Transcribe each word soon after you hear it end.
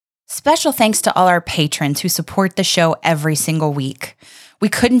Special thanks to all our patrons who support the show every single week. We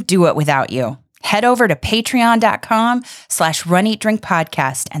couldn't do it without you. Head over to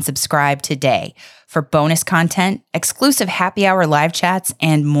patreon.com/runeatdrinkpodcast and subscribe today for bonus content, exclusive happy hour live chats,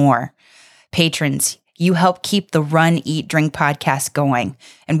 and more. Patrons, you help keep the Run, Eat, Drink podcast going,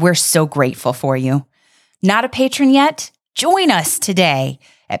 and we're so grateful for you. Not a patron yet? Join us today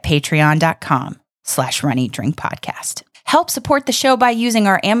at patreon.com/runeatdrinkpodcast. Help support the show by using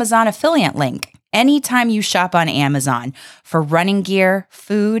our Amazon affiliate link anytime you shop on Amazon for running gear,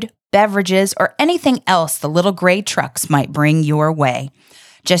 food, beverages, or anything else the little gray trucks might bring your way.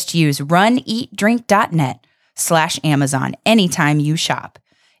 Just use runeatdrink.net/Amazon anytime you shop.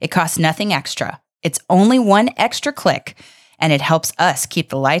 It costs nothing extra. It's only one extra click, and it helps us keep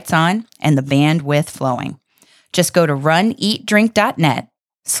the lights on and the bandwidth flowing. Just go to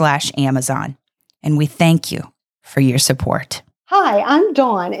runeatdrink.net/Amazon, and we thank you for your support. Hi, I'm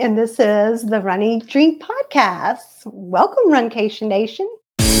Dawn, and this is the Run, Eat, Drink podcast. Welcome, Runcation Nation.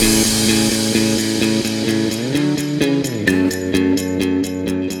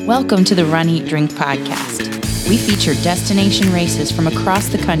 Welcome to the Run, Eat, Drink podcast. We feature destination races from across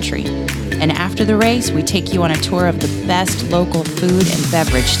the country. And after the race, we take you on a tour of the best local food and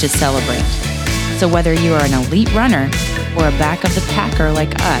beverage to celebrate. So whether you are an elite runner or a back of the packer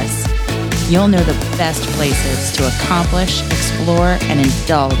like us, you'll know the best places to accomplish, explore, and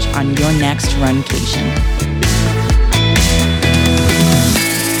indulge on your next runcation.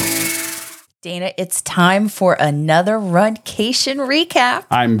 Dana, it's time for another Runcation recap.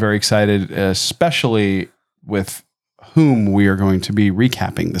 I'm very excited, especially with whom we are going to be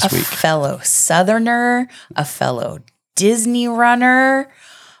recapping this week. A fellow Southerner, a fellow Disney runner,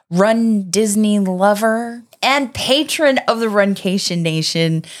 Run Disney lover, and patron of the Runcation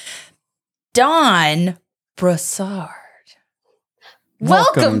Nation, Don Broussard.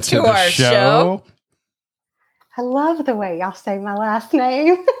 Welcome to our show. I love the way y'all say my last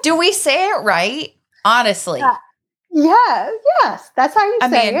name. Do we say it right? Honestly. Yes, that's how you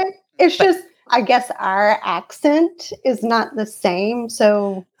say it. It's just, I guess our accent is not the same.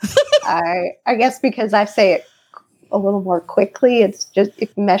 So I guess because I say it a little more quickly, it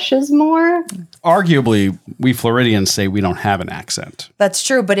meshes more. Arguably, we Floridians say we don't have an accent. That's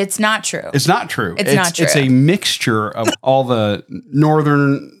true, but it's not true. It's not true. It's not true. It's a mixture of all the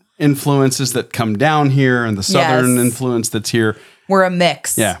northern influences that come down here and the southern influence that's here. We're a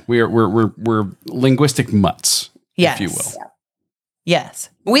mix. Yeah, we're linguistic mutts, if you will. Yeah. Yes.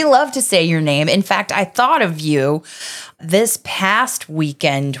 We love to say your name. In fact, I thought of you this past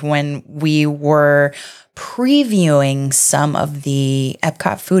weekend when we were previewing some of the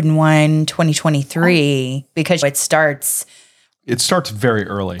Epcot Food and Wine 2023 because it starts very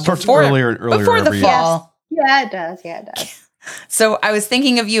early. It starts earlier and earlier before the fall. Yes. Yeah, it does. So I was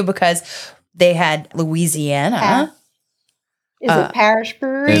thinking of you because they had Louisiana. Is it Parish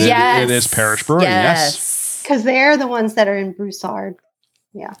Brewery? Yes. It is Parish Brewery, yes. Because they're the ones that are in Broussard.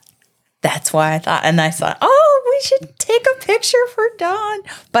 Yeah. That's why I thought, we should take a picture for Dawn.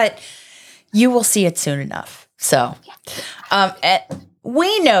 But you will see it soon enough. So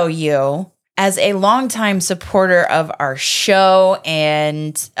we know you as a longtime supporter of our show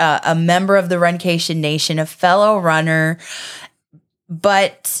and a member of the Runcation Nation, a fellow runner.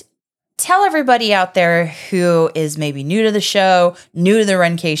 But tell everybody out there who is maybe new to the show, new to the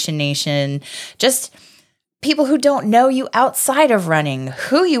Runcation Nation, just people who don't know you outside of running,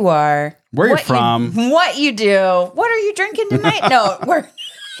 who you are, where you're from, what you do, what are you drinking tonight? No, we're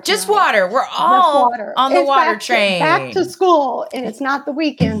just water. We're all on the water train. Back to school, and it's not the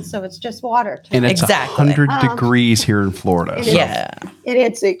weekend, so it's just water. And it's 100 degrees here in Florida.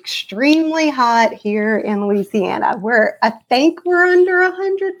 It's extremely hot here in Louisiana. I think we're under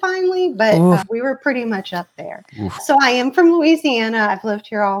 100 finally, but we were pretty much up there. Oof. So I am from Louisiana. I've lived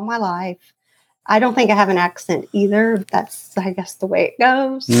here all my life. I don't think I have an accent either. That's, I guess, the way it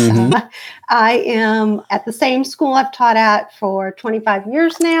goes. Mm-hmm. I am at the same school I've taught at for 25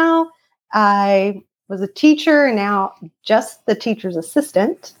 years now. I was a teacher and now just the teacher's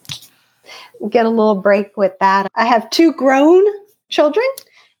assistant. Get a little break with that. I have 2 grown children,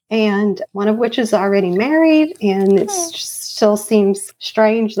 and one of which is already married, and it still seems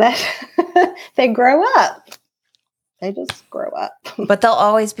strange that they grow up. They just grow up. But they'll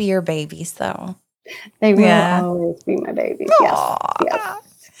always be your babies, though. They will always be my babies.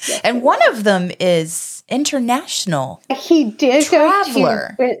 Yes. And one of them is international. He did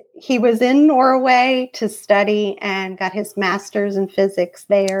traveler. He was in Norway to study and got his master's in physics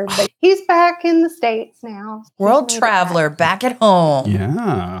there. But he's back in the States now. World traveler back at home.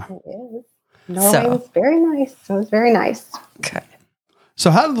 Yeah. It is. Norway was very nice. It was very nice. Okay. So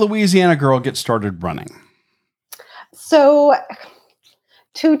how did Louisiana Girl get started running? So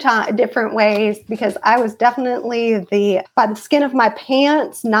two different ways, because I was definitely by the skin of my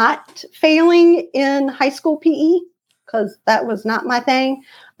pants, not failing in high school PE, because that was not my thing.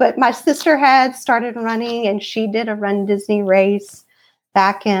 But my sister had started running, and she did a RunDisney race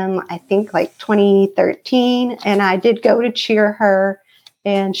back in, I think, like 2013. And I did go to cheer her,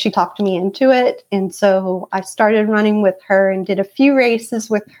 and she talked me into it. And so I started running with her and did a few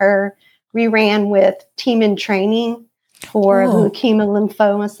races with her. We ran with Team in Training for the Leukemia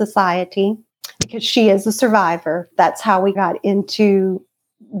Lymphoma Society, because she is a survivor. That's how we got into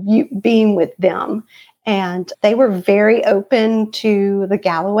being with them. And they were very open to the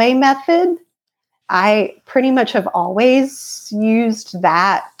Galloway method. I pretty much have always used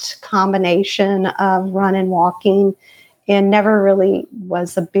that combination of run and walking, and never really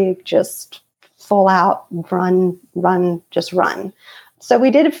was a big just full out run, just run. So we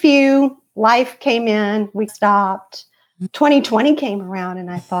did a few. Life came in, we stopped. 2020 came around, and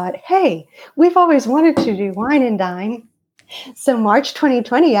I thought, hey, we've always wanted to do Wine and Dine. So March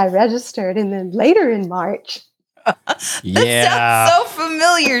 2020, I registered, and then later in March. That sounds so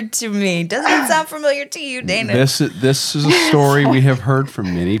familiar to me. Doesn't it sound familiar to you, Dana? This is a story we have heard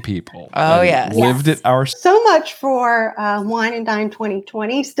from many people. Oh, yeah. Lived it ourselves. So much for Wine and Dine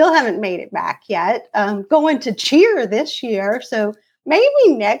 2020. Still haven't made it back yet. Going to cheer this year. So maybe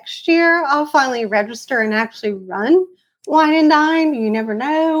next year I'll finally register and actually run Wine and Dine. You never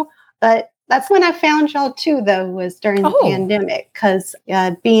know. But that's when I found y'all too, though, was during the pandemic, because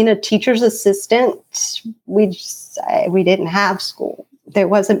being a teacher's assistant, we didn't have school. There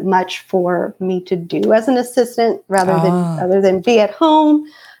wasn't much for me to do as an assistant, other than be at home.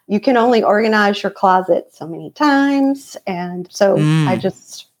 You can only organize your closet so many times. And so I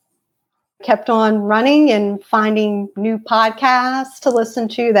just kept on running and finding new podcasts to listen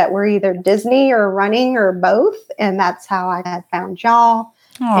to that were either Disney or running or both. And that's how I had found y'all.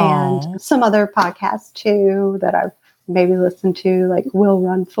 Aww. And some other podcasts too that I've maybe listened to, like Will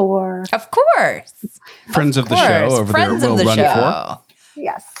Run For. Of course. Friends of the show over there. Will Run For.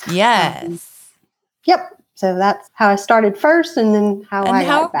 Yes. Yes. Yep. So that's how I started first, and then how I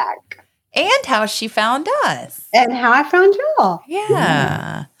got back. And how she found us. And how I found y'all.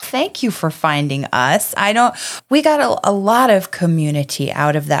 Yeah. Thank you for finding us. We got a lot of community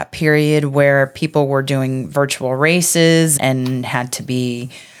out of that period where people were doing virtual races and had to be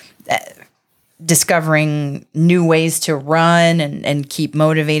discovering new ways to run and keep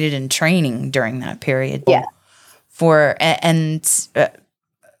motivated and training during that period. Yeah. For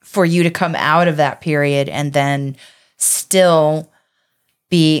you to come out of that period and then still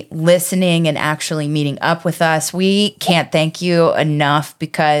be listening and actually meeting up with us. We can't thank you enough,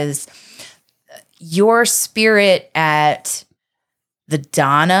 because your spirit at the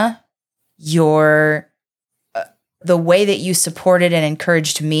Donna, the way that you supported and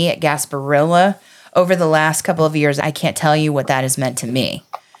encouraged me at Gasparilla over the last couple of years, I can't tell you what that has meant to me.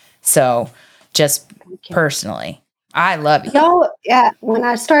 So just personally, I love you. Y'all, yeah, when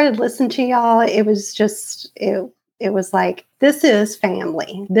I started listening to y'all, it was just, it was like, this is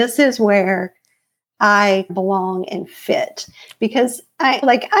family. This is where I belong and fit, because I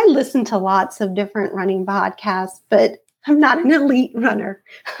listen to lots of different running podcasts, but I'm not an elite runner.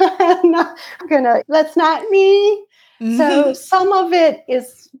 That's not me. Mm-hmm. So some of it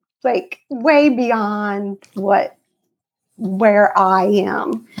is like way beyond where I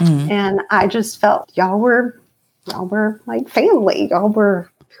am. Mm-hmm. And I just felt y'all were like family. Y'all were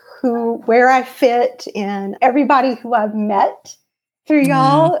where I fit, and everybody who I've met through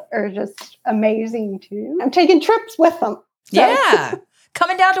y'all are just amazing too. I'm taking trips with them. So. Yeah.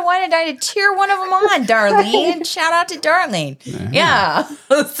 Coming down to Wine and Dine to cheer one of them on, Darlene. Shout out to Darlene. Yeah.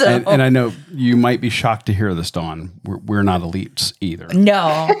 So. And I know you might be shocked to hear this, Dawn. We're not elites either.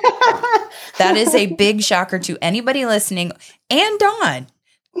 No. That is a big shocker to anybody listening, and Dawn.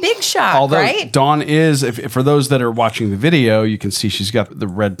 Big shock, although right? Dawn is, if for those that are watching the video, you can see she's got the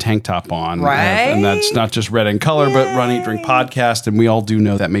red tank top on. Right. And that's not just red in color, but Run, Eat, Drink podcast. And we all do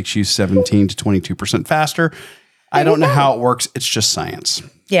know that makes you 17 to 22% faster. I don't know how it works. It's just science.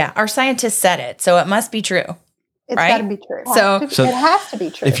 Yeah. Our scientists said it, so it must be true. It's got to be true. So it has to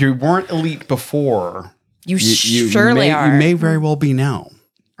be true. If you weren't elite before, you surely are. You may very well be now.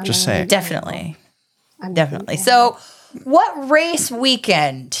 Just say it. Definitely. Definitely. So what race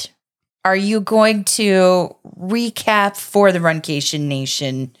weekend are you going to recap for the Runcation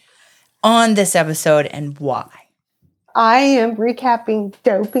Nation on this episode, and why? I am recapping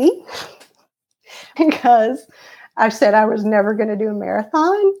Dopey because I said I was never going to do a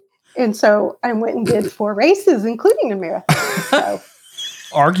marathon. And so I went and did 4 races, including a marathon. So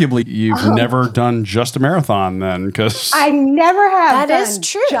arguably, you've never done just a marathon then, because I never have That done is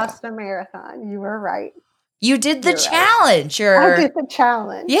true. just a marathon. You were right. You did the You're right. challenge. I did the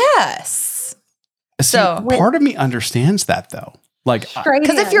challenge. Yes. So part of me understands that though. Like, Straight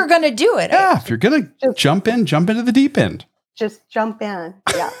because if in. you're going to do it, if you're gonna jump into the deep end. Just jump in.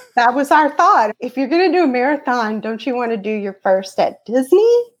 Yeah. That was our thought. If you're going to do a marathon, don't you want to do your first at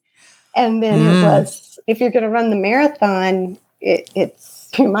Disney? And then it was, if you're going to run the marathon, it's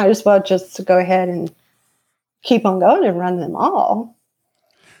you might as well just go ahead and keep on going and run them all.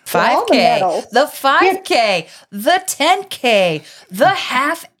 5K, the 5K, the 10K, the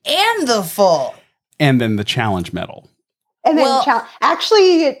half, and the full. And then the challenge medal. And then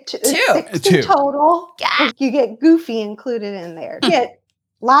actually, you get two total. Yeah. You get Goofy included in there. You get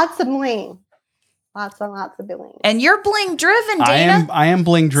lots of bling. Lots and lots of bling. And you're bling driven, Dana. I am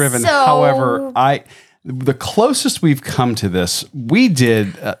bling driven. However, the closest we've come to this, we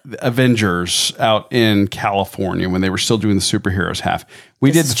did Avengers out in California when they were still doing the superheroes half.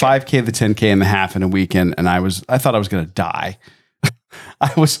 We did the 5K, the 10K, and the half in a weekend, and I thought I was going to die.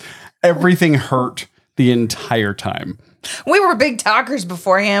 Everything hurt the entire time. We were big talkers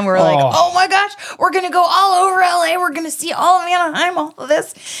beforehand. We were like, oh my gosh, we're going to go all over LA. We're going to see all of Anaheim, all of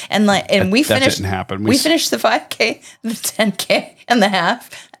this. And we finished. That didn't happen. We finished the 5K, the 10K, and the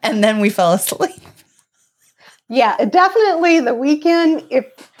half, and then we fell asleep. Yeah, definitely the weekend.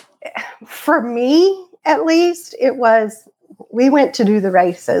 For me, at least, we went to do the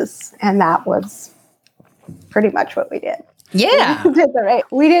races, and that was pretty much what we did. Yeah.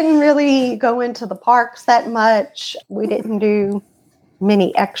 We didn't really go into the parks that much. We didn't do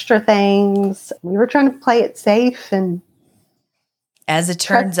many extra things. We were trying to play it safe, and as it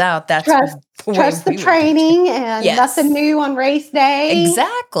turns out, that's trust the training and nothing new on race day.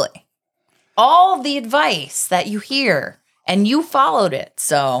 Exactly. All the advice that you hear, and you followed it.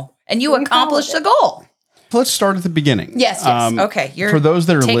 And you accomplished the goal. Let's start at the beginning. Yes. Okay. For those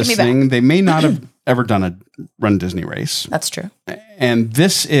that are listening, they may not have ever done a Run Disney race. That's true. And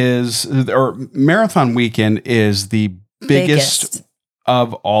Marathon Weekend is the biggest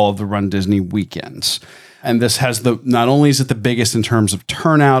of all of the Run Disney weekends. And this has not only is it the biggest in terms of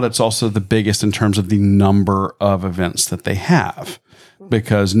turnout, it's also the biggest in terms of the number of events that they have,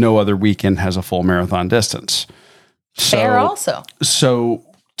 because no other weekend has a full marathon distance. Fair also. So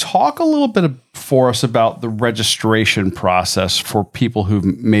talk a little bit for us about the registration process for people who've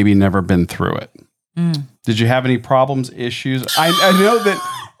maybe never been through it. Did you have any problems, issues? I know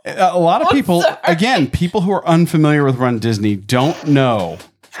that a lot of people, again, people who are unfamiliar with Run Disney don't know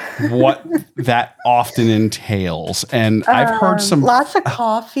what that often entails. And I've heard lots of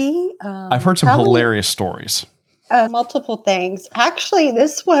coffee. I've heard some hilarious stories. Multiple things. Actually,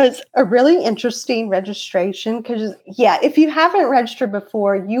 this was a really interesting registration because, if you haven't registered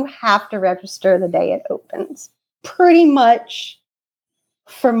before, you have to register the day it opens. Pretty much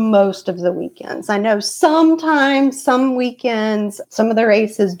for most of the weekends. I know sometimes, some weekends, some of the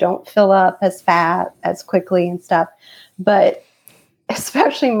races don't fill up as fast, as quickly and stuff. But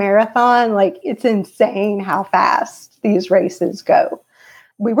especially marathon, it's insane how fast these races go.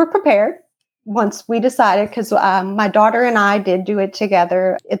 We were prepared. Once we decided, because my daughter and I did do it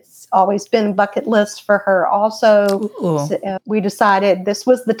together. It's always been a bucket list for her also. So, we decided this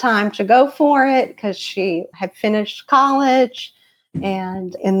was the time to go for it because she had finished college,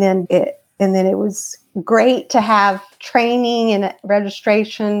 and then it was great to have training and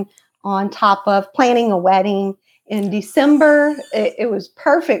registration on top of planning a wedding in December. It was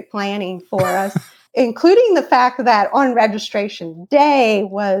perfect planning for us. Including the fact that on registration day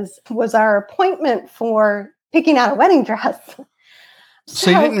was our appointment for picking out a wedding dress. So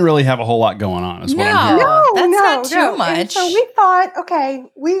you didn't really have a whole lot going on, is what I'm hearing. That's not too much. And so we thought, okay,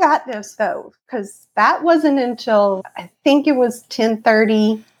 we got this though, because that wasn't until I think it was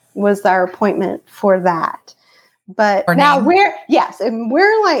 10:30 was our appointment for that. But now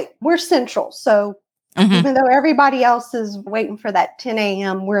we're central, so. Mm-hmm. Even though everybody else is waiting for that 10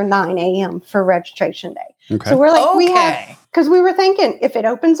 a.m., we're 9 a.m. for registration day. Okay. So we're because we were thinking if it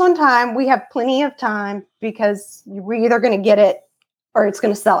opens on time, we have plenty of time because we're either going to get it or it's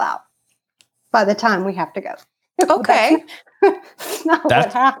going to sell out by the time we have to go. Okay. That's not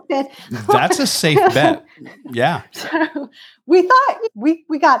what happened. That's a safe bet. Yeah. So we thought we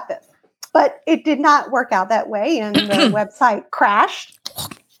got this, but it did not work out that way. And the website crashed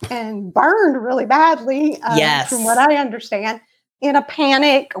and burned really badly, from what I understand. In a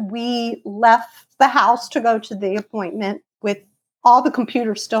panic, we left the house to go to the appointment with all the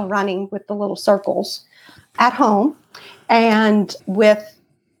computers still running with the little circles at home. And with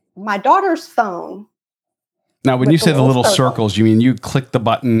my daughter's phone, Now, when with you say the little circle. circles, you mean you clicked the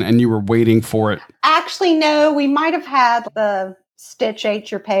button and you were waiting for it? Actually, no, we might have had the Stitch ate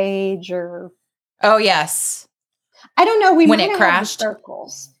your page or... Oh, yes. I don't know. We When might it have crashed? had the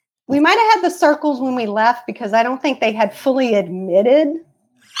circles. We might have had the circles when we left because I don't think they had fully admitted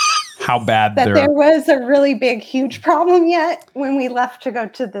How bad that there was a really big, huge problem yet when we left to go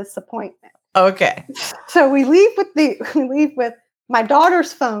to this appointment. Okay. So we leave with my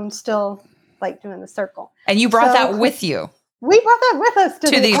daughter's phone still like doing the circle. And you brought that with you. We brought that with us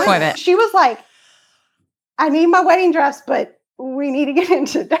to the appointment. She was like, I need my wedding dress, but we need to get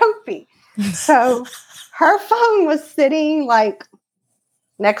into Dopey. So her phone was sitting like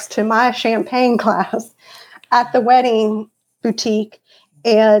next to my champagne glass at the wedding boutique.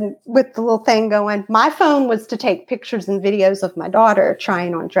 And with the little thing going, my phone was to take pictures and videos of my daughter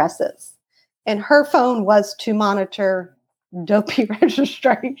trying on dresses. And her phone was to monitor Dopey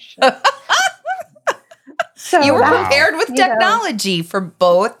registration. So you were prepared with technology for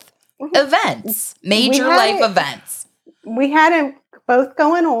both events, major life events. We had them both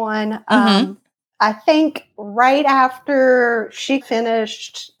going on. I think right after she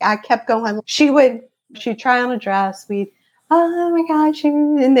finished, I kept going. She'd try on a dress. Oh my gosh.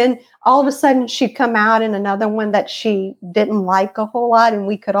 And then all of a sudden she'd come out in another one that she didn't like a whole lot. And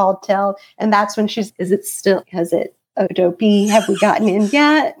we could all tell. And that's when has it, Dopey, have we gotten in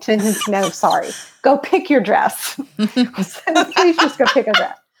yet? And no, sorry. Go pick your dress. Please just go pick a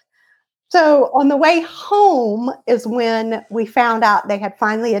dress. So on the way home is when we found out they had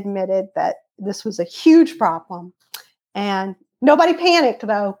finally admitted that this was a huge problem. And nobody panicked,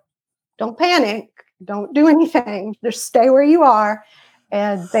 though. Don't panic. Don't do anything. Just stay where you are.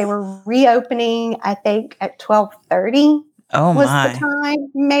 And they were reopening, I think, at 12:30. Oh, was the time.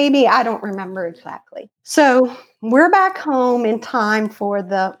 Maybe. I don't remember exactly. So we're back home in time for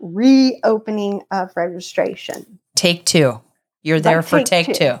the reopening of registration. Take two. You're there for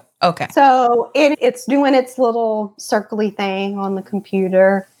take two. Okay. So it's doing its little circly thing on the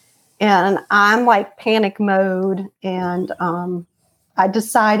computer. And I'm like panic mode. And I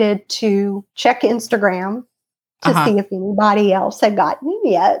decided to check Instagram to see if anybody else had gotten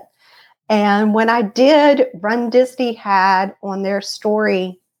in yet. And when I did, RunDisney had on their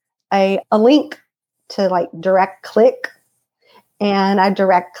story a link to like direct click. And I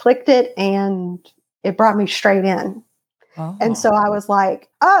direct clicked it and it brought me straight in. Oh. And so I was like,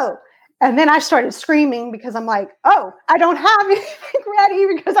 oh. And then I started screaming because I'm like, oh, I don't have anything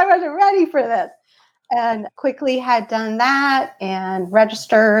ready because I wasn't ready for this. And quickly had done that and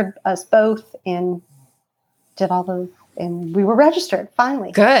registered us both and and we were registered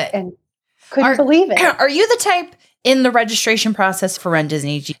finally. Good. And couldn't believe it. Are you the type in the registration process for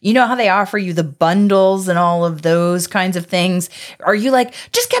RunDisney? You know how they offer you the bundles and all of those kinds of things? Are you like,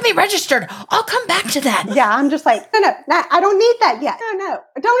 just get me registered. I'll come back to that. Yeah, I'm just like, no, I don't need that yet. No.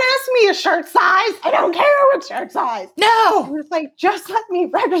 Don't ask me a shirt size. I don't care what shirt size. No. I'm just like, just let me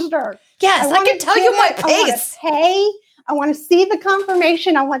register. Yes, I can tell you my pace. I want to see the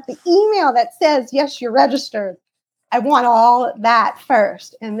confirmation. I want the email that says, yes, you're registered. I want all that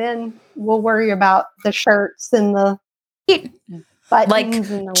first, and then we'll worry about the shirts and the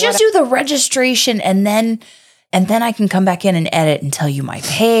buttons. And just do the registration, and then I can come back in and edit and tell you my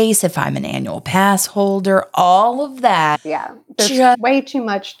pace, if I'm an annual pass holder, all of that. Yeah, there's way too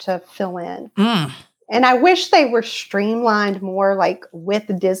much to fill in. And I wish they were streamlined more, like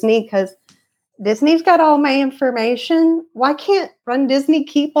with Disney, because Disney's got all my information. Why can't RunDisney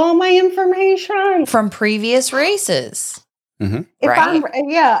keep all my information from previous races? You've got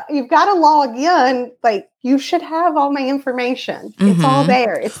to log in. Like, you should have all my information. It's all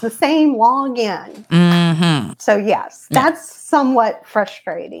there. It's the same login. So yes, that's somewhat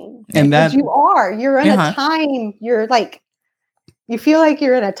frustrating. And because you're in a time. You're like, you feel like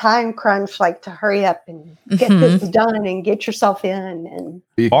you're in a time crunch, like to hurry up and get this done and get yourself in.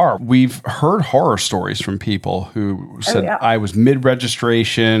 And we've heard horror stories from people who said, I was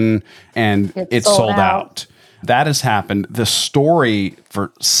mid-registration and it's sold out. That has happened. The story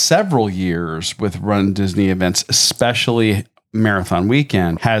for several years with RunDisney events, especially Marathon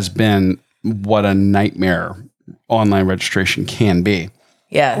Weekend, has been what a nightmare online registration can be.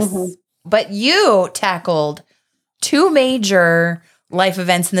 Yes. But you tackled two major life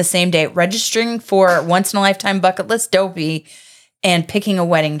events in the same day, registering for once-in-a-lifetime bucket list Dopey and picking a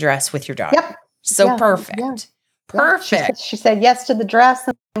wedding dress with your daughter. Yep. So perfect. Yeah. Perfect. She said yes to the dress,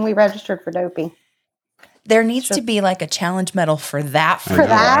 and we registered for Dopey. There needs to be like a challenge medal for that.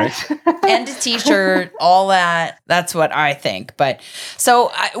 Right? And a t-shirt, all that. That's what I think. But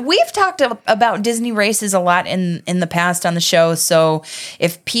so we've talked about Disney races a lot in the past on the show. So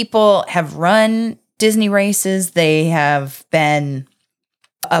if people have run Disney races. They have been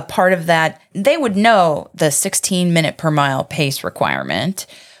a part of that. They would know the 16-minute per mile pace requirement,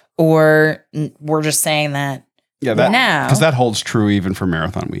 or we're just saying that. Yeah, now, because that holds true even for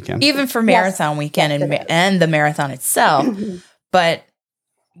marathon weekend. Even for marathon weekend Yes, and the marathon itself. But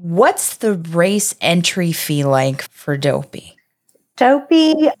what's the race entry fee like for Dopey?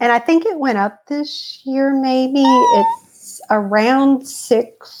 Dopey, and I think it went up this year, maybe. It's around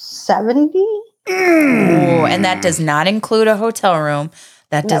 $670. Ooh, and that does not include a hotel room.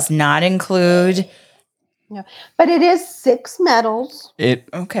 That does not include. No, but it is 6 medals.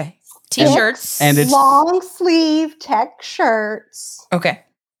 Okay. T-shirts. And it's long sleeve tech shirts. Okay.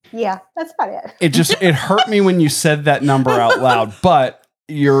 Yeah, that's about it. It hurt me when you said that number out loud, but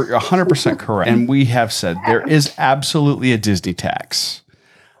you're 100% correct. And we have said there is absolutely a Disney tax.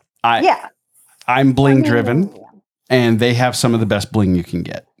 I'm bling driven, and they have some of the best bling you can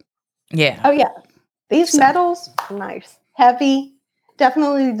get. Yeah. Oh, yeah. These medals, nice. Heavy.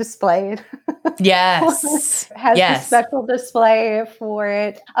 Definitely displayed. Yes. Has a special display for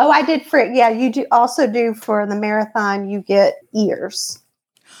it. Oh, I did you do also do for the marathon, you get ears.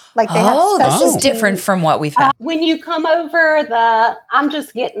 Like they have this is different from what we've had. When you come over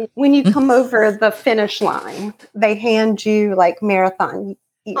when you come over the finish line, they hand you like marathon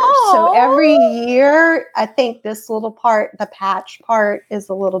ears. So every year, I think this little part, the patch part, is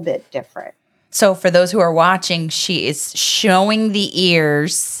a little bit different. So for those who are watching, she is showing the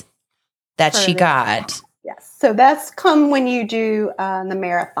ears that she got. Yes. So that's come when you do the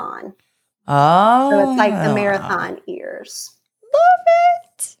marathon. Oh. So it's like the marathon ears. Love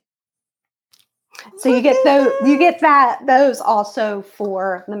it. So you get those also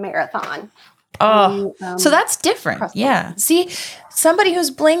for the marathon. Oh, so that's different. Yeah. See, somebody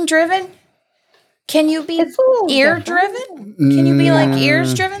who's bling driven, can you be ear driven? Can you be like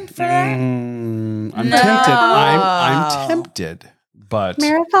ears driven for that? I'm tempted. I'm tempted, but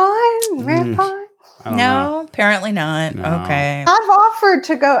marathon. No, apparently not. No. Okay. I've offered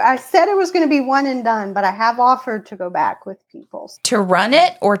to go. I said it was going to be one and done, but I have offered to go back with people. To run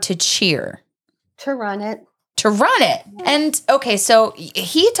it or to cheer? To run it. To run it. And okay, so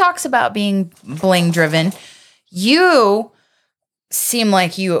he talks about being bling driven. You seem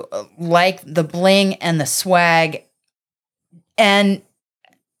like you like the bling and the swag, and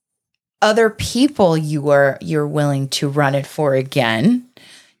other people you're willing to run it for again.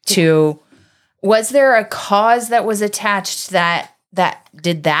 Was there a cause that was attached that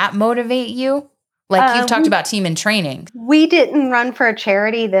did that motivate you? Like you've talked about team and training. We didn't run for a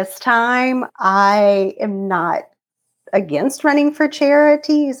charity this time. I am not against running for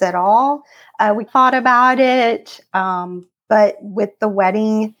charities at all. We thought about it, but with the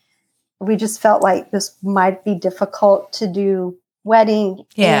wedding, we just felt like this might be difficult to do wedding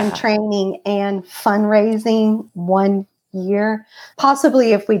and training and fundraising one year.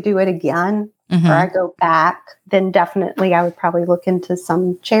 Possibly if we do it again or I go back, then definitely I would probably look into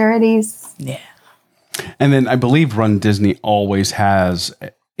some charities. Yeah. And then I believe RunDisney always has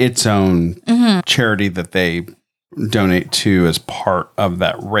its own charity that they donate to as part of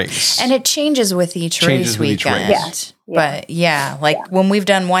that race. And it changes with each race weekend. Race. But when we've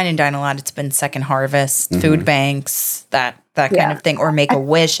done Wine and Dine a lot, it's been Second Harvest, food banks, that kind of thing, or Make a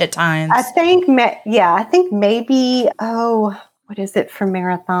Wish at times. I think maybe, what is it for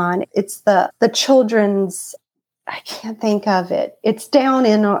marathon? It's the children's, I can't think of it. It's down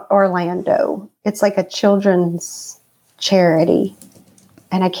in Orlando. It's like a children's charity.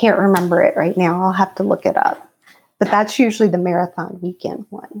 And I can't remember it right now. I'll have to look it up. But that's usually the marathon weekend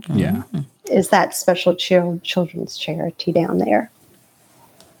one. Yeah. Is that special children's charity down there.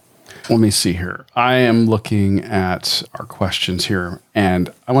 Let me see here. I am looking at our questions here,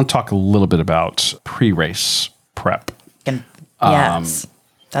 and I want to talk a little bit about pre-race prep. Yes,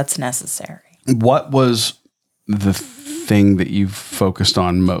 that's necessary. What was the thing that you focused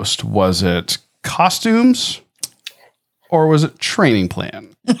on most? Was it costumes or was it training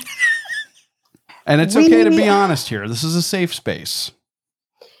plan? And it's okay to be honest here. This is a safe space.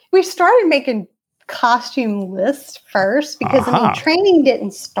 We started making costume lists first because training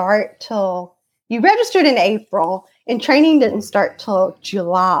didn't start till you registered in April and training didn't start till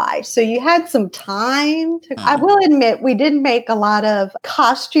July. So you had some time to, I will admit, we did make a lot of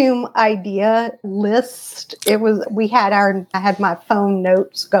costume idea list. I had my phone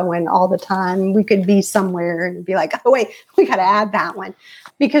notes going all the time. We could be somewhere and be like, oh wait, we got to add that one.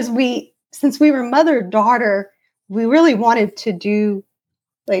 Because since we were mother-daughter, we really wanted to do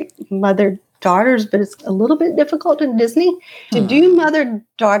like mother daughters, but it's a little bit difficult in Disney to do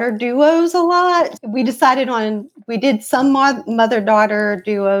mother-daughter duos a lot. We did some mother-daughter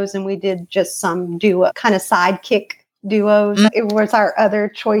duos, and we did just some duo kind of sidekick duos. It was our other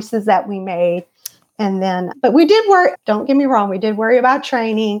choices that we made. And then, but we did worry, don't get me wrong, we did worry about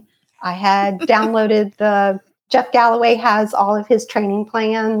training. I had downloaded Jeff Galloway has all of his training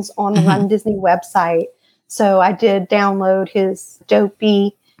plans on the RunDisney website. So I did download his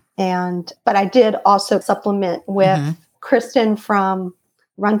Dopey, but I did also supplement with Kristen from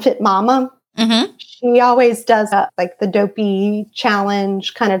Run Fit Mama. She always does like the Dopey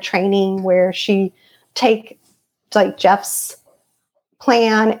challenge kind of training where she take like Jeff's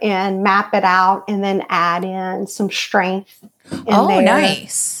plan and map it out and then add in some strength. There.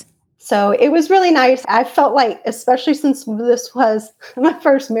 Nice. So it was really nice. I felt like, especially since this was my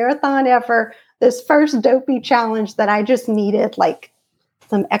first marathon ever, this first Dopey challenge, that I just needed like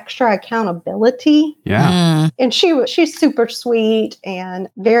some extra accountability. Yeah. And she's super sweet and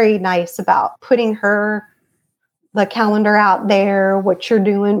very nice about putting the calendar out there, what you're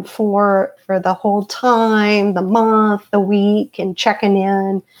doing for the whole time, the month, the week, and checking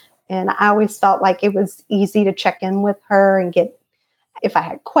in. And I always felt like it was easy to check in with her and get, if I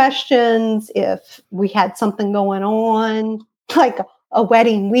had questions, if we had something going on, like a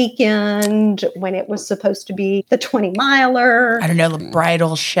wedding weekend when it was supposed to be the 20-miler. I don't know, the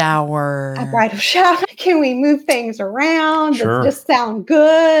bridal shower. A bridal shower. Can we move things around? Sure. Does this sound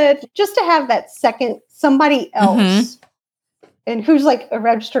good? Just to have that second, somebody else, and who's like a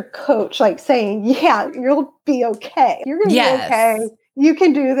registered coach, like saying, yeah, you'll be okay. You're going to be okay. You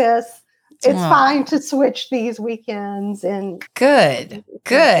can do this. It's fine to switch these weekends. And Good.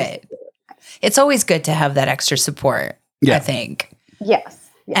 It's always good to have that extra support, I think. Yes.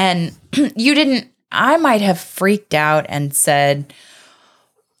 And I might have freaked out and said,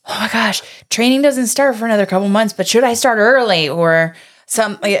 oh my gosh, training doesn't start for another couple months, but should I start early? Or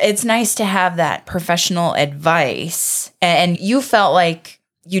it's nice to have that professional advice. And you felt like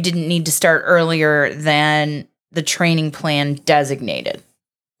you didn't need to start earlier than the training plan designated.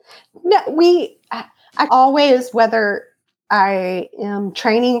 No, I always, whether I am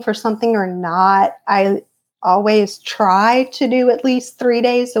training for something or not, I always try to do at least 3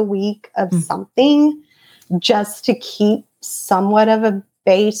 days a week of something, just to keep somewhat of a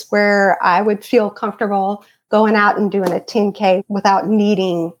base where I would feel comfortable going out and doing a 10K without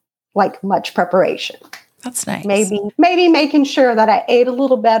needing like much preparation. That's nice. Maybe making sure that I ate a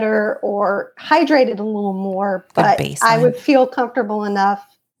little better or hydrated a little more, but I would feel comfortable enough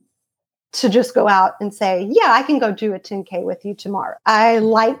to just go out and say, yeah, I can go do a 10K with you tomorrow. I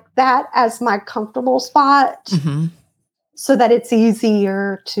like that as my comfortable spot so that it's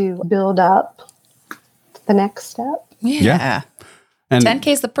easier to build up the next step. Yeah. And 10K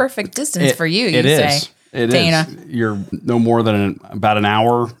is the perfect distance for you, It is. Dana. You're no more than about an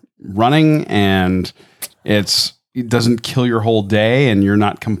hour running, and it doesn't kill your whole day, and you're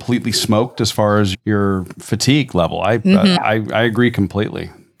not completely smoked as far as your fatigue level. I agree completely.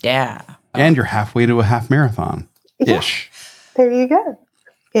 Yeah. And you're halfway to a half marathon ish. There you go.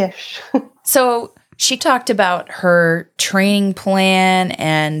 Ish. So she talked about her training plan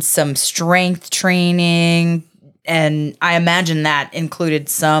and some strength training. And I imagine that included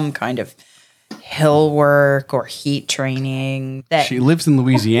some kind of hill work or heat training. She lives in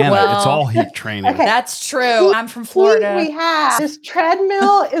Louisiana. It's all heat training. Okay. That's true. I'm from Florida. We have this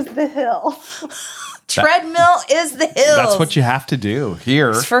treadmill is the hill. Treadmill is the hills. That's what you have to do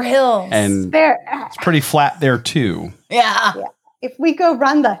here. It's for hills. And it's pretty flat there too. Yeah. If we go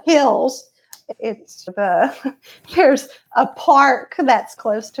run the hills, there's a park that's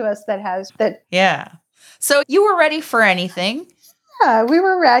close to us that has that. Yeah. So you were ready for anything. Yeah, we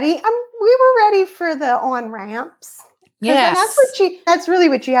were ready. We were ready for the on-ramps. Yeah, that's really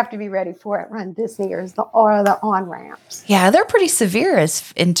what you have to be ready for at RunDisney or the on-ramps. Yeah, they're pretty severe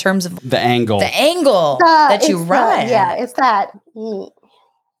in terms of the angle. The angle that you run. It's that.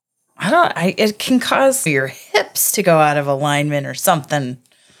 It can cause your hips to go out of alignment or something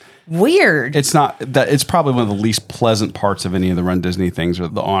weird. It's not that. It's probably one of the least pleasant parts of any of the RunDisney things are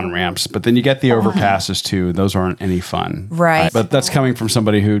the on-ramps, but then you get the overpasses too. Those aren't any fun. Right. But that's coming from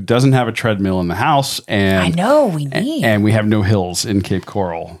somebody who doesn't have a treadmill in the house, and I know we need. And we have no hills in Cape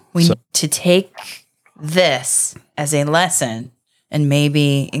Coral. We need to take this as a lesson and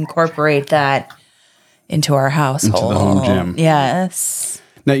maybe incorporate that into our household. Into the home gym. Yes.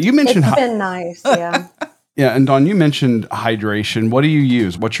 Now you mentioned it's been nice, yeah. Yeah, and Dawn, you mentioned hydration. What do you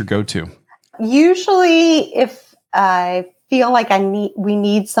use? What's your go-to? Usually, if I feel like we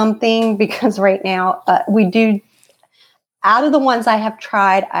need something, because right now we do. out of the ones I have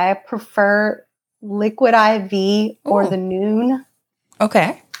tried, I prefer Liquid IV or the Noon.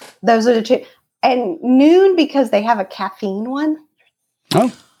 Okay. Those are the two. And Noon because they have a caffeine one.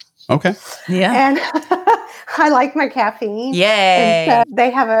 Oh, okay. Yeah. And I like my caffeine. Yay. And so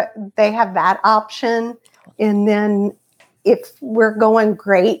they have that option. And then if we're going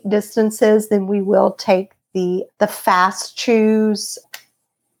great distances, then we will take the fast chews.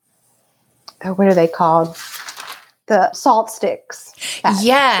 What are they called? The salt sticks.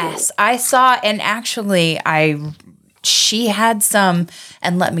 Yes, I saw, and actually, she had some,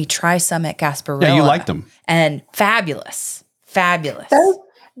 and let me try some at Gasparilla. Yeah, you liked them, and fabulous.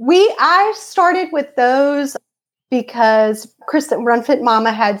 I started with those because Kristen Runfit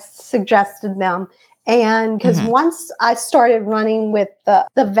Mama had suggested them, and because once I started running with the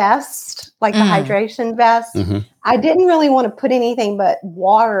vest, like the hydration vest, I didn't really want to put anything but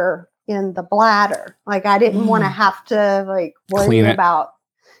water in the bladder. Like I didn't want to have to worry about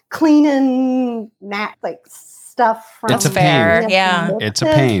cleaning stuff from it's a pain. Yeah. It's a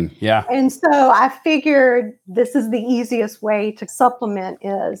pain. Yeah. And so I figured this is the easiest way to supplement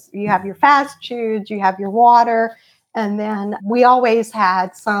is you have your fast chews, you have your water, and then we always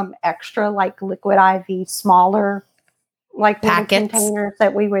had some extra Liquid IV smaller packets containers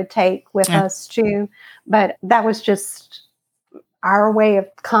that we would take with us too. But that was just our way of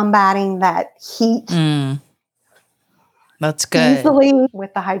combating that heat. That's good. Easily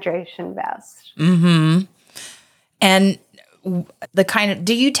with the hydration vest. Mm-hmm. And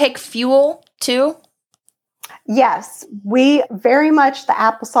do you take fuel too? Yes, we very much the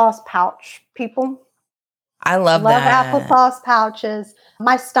applesauce pouch people. I love that. Applesauce pouches.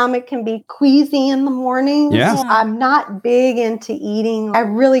 My stomach can be queasy in the morning. Yeah. I'm not big into eating. I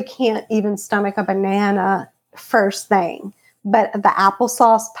really can't even stomach a banana first thing. But the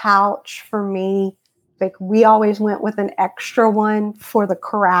applesauce pouch for me, we always went with an extra one for the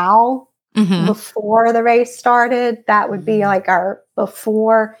corral before the race started. That would be our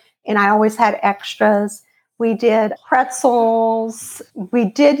before. And I always had extras. We did pretzels. We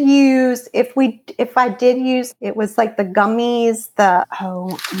did use, if I did use, it was the gummies,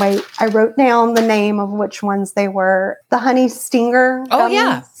 I wrote down the name of which ones they were. The honey stinger gummies. Oh,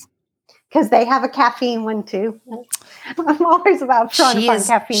 yeah. Because they have a caffeine one too. I'm always about trying to find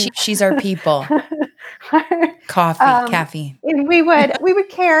caffeine. She's our people. Caffeine. And we would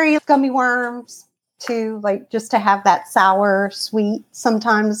carry gummy worms too, just to have that sour sweet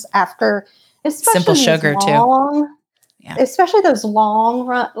sometimes after, especially simple sugar too. Yeah. Especially those long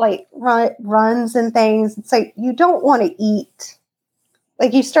runs and things. It's you don't want to eat.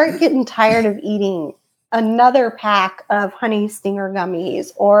 You start getting tired of eating another pack of honey stinger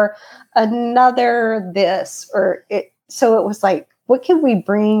gummies or another this or it. So it was what can we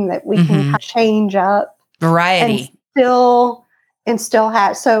bring that we can change up variety and still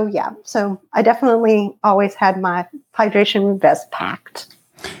have. So yeah. So I definitely always had my hydration vest packed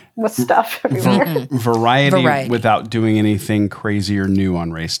with stuff everywhere. Variety without doing anything crazy or new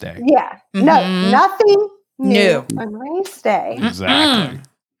on race day. Yeah. No, nothing new on race day. Exactly.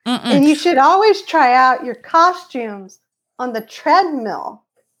 And you should always try out your costumes on the treadmill.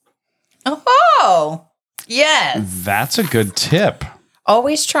 Oh, yes. That's a good tip.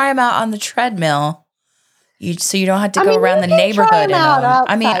 Always try them out on the treadmill. So you don't have to go around the neighborhood.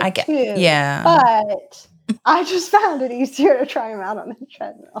 I get, yeah. But I just found it easier to try them out on the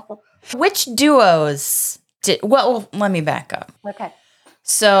treadmill. Which duos well, let me back up. Okay.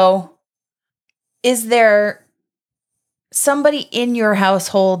 So is there somebody in your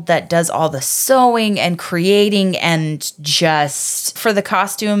household that does all the sewing and creating and just for the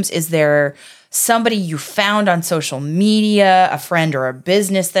costumes? Is there somebody you found on social media, a friend or a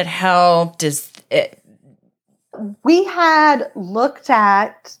business that helped? We had looked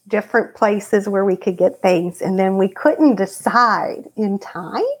at different places where we could get things, and then we couldn't decide in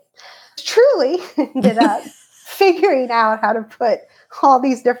time. Truly ended up figuring out how to put all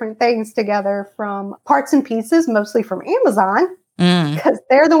these different things together from parts and pieces, mostly from Amazon, because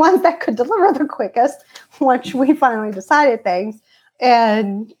they're the ones that could deliver the quickest once we finally decided things.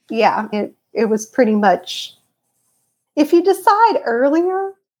 And yeah, it was pretty much, if you decide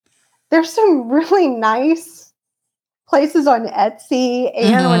earlier, there's some really nice places on Etsy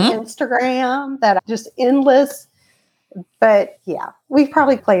and on Instagram that are just endless. But yeah, we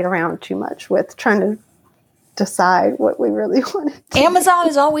probably played around too much with trying to decide what we really wanted to Amazon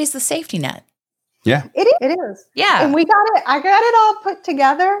is always the safety net. Yeah. It is. Yeah. And I got it all put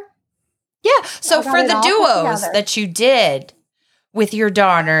together. Yeah. So for the duos that you did with your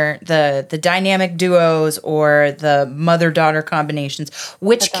daughter, the dynamic duos or the mother-daughter combinations,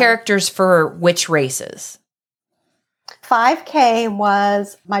 which characters for which races? 5K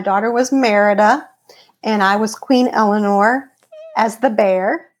was, my daughter was Merida, and I was Queen Eleanor as the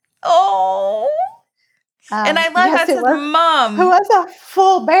bear. Oh. And I love how it says Mom. Who was a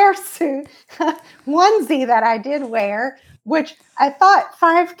full bear suit onesie that I did wear, which I thought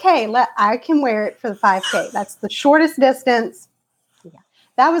 5K, I can wear it for the 5K. That's the shortest distance. Yeah.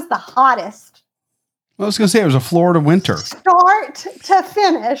 That was the hottest. I was going to say it was a Florida winter. Start to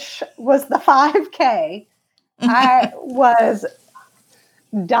finish was the 5K. I was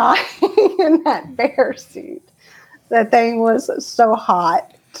dying in that bear suit. That thing was so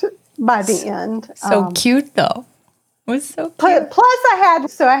hot by the end. So cute, though. It was so cute. Plus,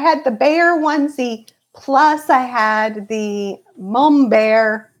 I had the bear onesie. Plus, I had the Mom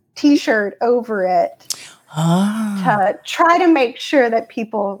Bear T-shirt over it to try to make sure that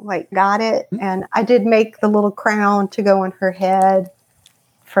people got it. And I did make the little crown to go on her head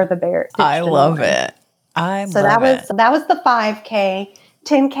for the bear. I love it. That was the 5K.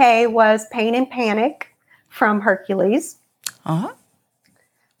 10K was Pain and Panic from Hercules.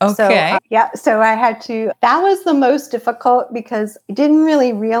 Okay. So I had to, that was the most difficult because I didn't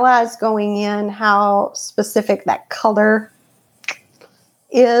really realize going in how specific that color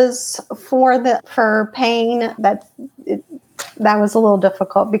is for pain. That was a little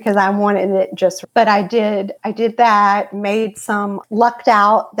difficult because I wanted it but I did that, made some, lucked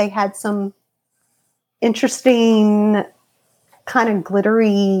out. They had some interesting kind of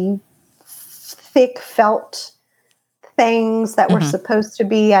glittery, thick felt things that were supposed to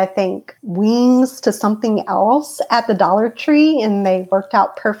be, I think, wings to something else at the Dollar Tree, and they worked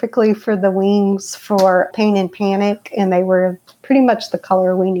out perfectly for the wings for Pain and Panic, and they were pretty much the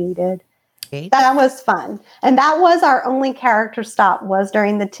color we needed. That was fun. And that was our only character stop was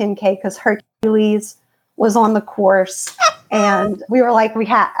during the 10K because Hercules was on the course, and we were like, we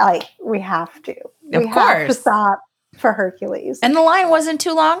have to. We have to stop for Hercules. And the line wasn't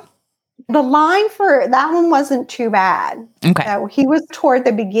too long? The line for that one wasn't too bad. Okay. He was toward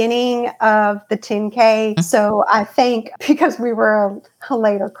the beginning of the 10K. So I think because we were a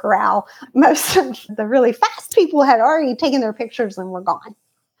later corral, most of the really fast people had already taken their pictures and were gone.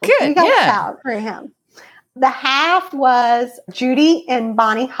 Good. We got a shout for him. The half was Judy and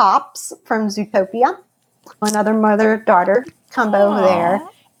Bonnie Hops from Zootopia. Another mother-daughter combo there.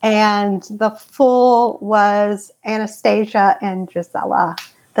 And the full was Anastasia and Gisela,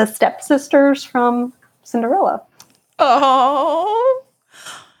 the stepsisters from Cinderella. Oh.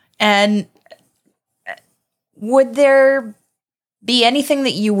 And would there be anything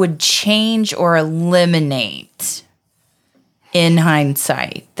that you would change or eliminate in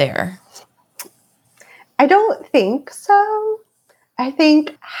hindsight there? I don't think so. I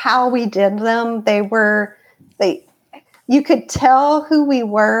think how we did them, you could tell who we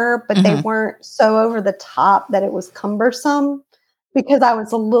were, but they weren't so over the top that it was cumbersome. Because I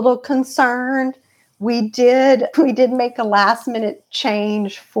was a little concerned. We did make a last minute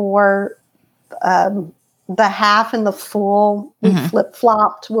change for the half and the full. We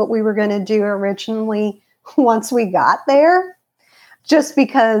flip-flopped what we were going to do originally once we got there. Just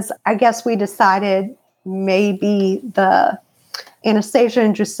because I guess we decided maybe the Anastasia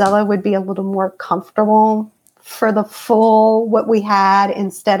and Gisela would be a little more comfortable for the full what we had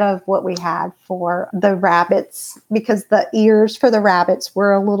instead of what we had for the rabbits, because the ears for the rabbits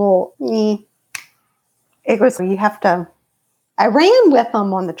were a little I ran with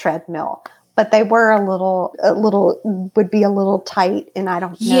them on the treadmill, but they were would be a little tight, and I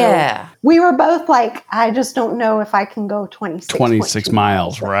don't know. Yeah. We were both like, I just don't know if I can go 26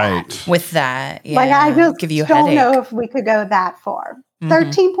 miles, right. With that. Yeah. I just give you a don't headache. know if we could go that far.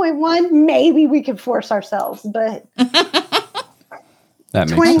 13.1, maybe we could force ourselves, but that makes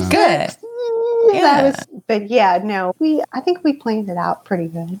sense. Good. I think we planned it out pretty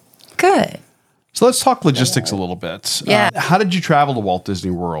good. Good. So let's talk logistics a little bit. Yeah. How did you travel to Walt Disney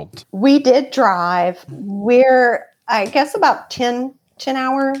World? We did drive. We're, I guess, about 10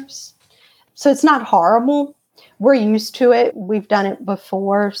 hours. So it's not horrible. We're used to it. We've done it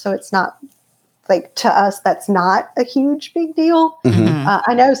before, so it's not to us, that's not a huge big deal.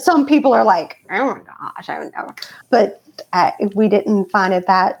 I know some people are like, oh my gosh, I don't know. But we didn't find it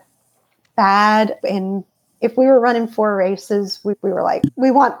that bad. And if we were running 4 races, we were like,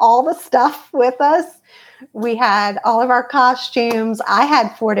 we want all the stuff with us. We had all of our costumes. I had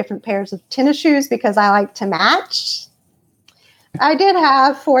 4 different pairs of tennis shoes because I like to match. I did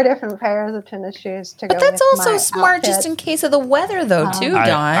have 4 different pairs of tennis shoes to go. But that's with also my smart outfit. just in case of the weather, though, too, Dawn.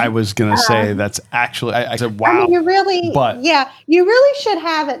 I was going to say that's actually, I said, wow. I mean, you really should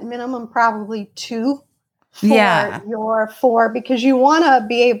have at minimum probably 2 for your 4 because you want to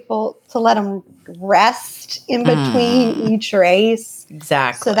be able to let them rest in between each race.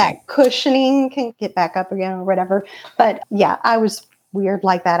 Exactly. So that cushioning can get back up again or whatever. But yeah, I was weird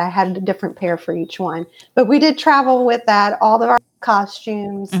like that. I had a different pair for each one. But we did travel with that, all of our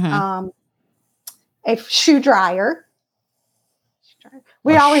costumes, a shoe dryer.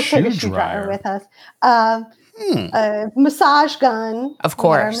 We always take a shoe dryer with us. A massage gun. Of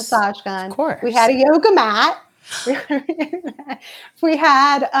course. We had our massage gun. Of course. We had a yoga mat. We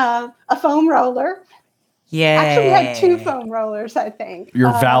had a foam roller. Yeah. Actually, we had 2 foam rollers, I think.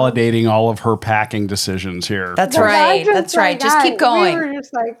 You're validating all of her packing decisions here. That's right. That's right. Just keep going. We were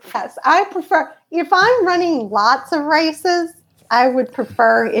just like, yes, I prefer, if I'm running lots of races, I would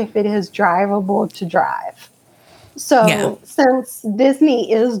prefer if it is drivable to drive. So since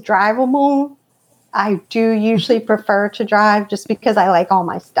Disney is drivable, I do usually prefer to drive just because I like all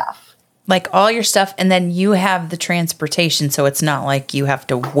my stuff. Like all your stuff, and then you have the transportation, so it's not like you have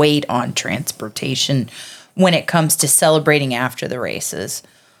to wait on transportation when it comes to celebrating after the races.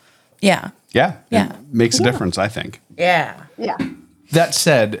 Yeah. Yeah. It makes a difference, I think. Yeah. Yeah. That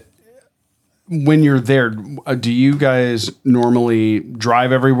said, when you're there, do you guys normally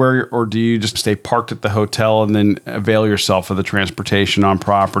drive everywhere, or do you just stay parked at the hotel and then avail yourself of the transportation on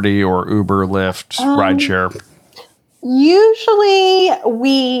property, or Uber, Lyft, rideshare? Usually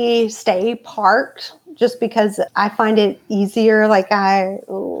we stay parked just because I find it easier. Like I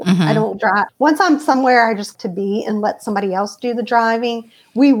don't drive. Once I'm somewhere, I just to be and let somebody else do the driving.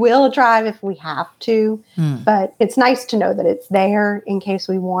 We will drive if we have to, but it's nice to know that it's there in case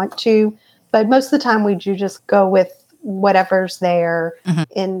we want to. But most of the time we do just go with whatever's there.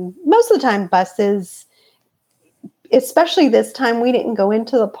 And most of the time buses, especially this time, we didn't go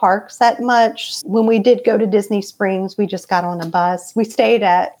into the parks that much. When we did go to Disney Springs, we just got on a bus. We stayed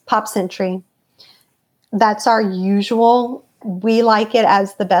at Pop Century. That's our usual. We like it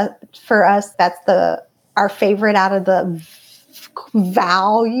as the best for us. That's our favorite out of the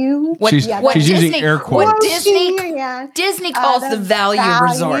value. She's using air quotes. What Disney calls the value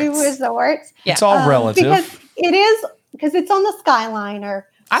resorts. Yeah. It's all relative. Because it's on the Skyliner.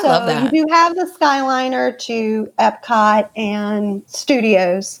 I love that. You do have the Skyliner to Epcot and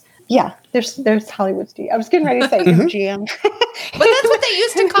Studios. Yeah, there's Hollywood Studios. I was getting ready to say MGM. But that's what they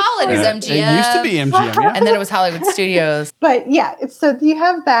used to call it, is MGM. It used to be MGM, yeah. And then it was Hollywood Studios. But yeah, so you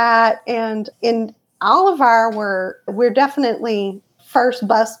have that, and in all of we're definitely first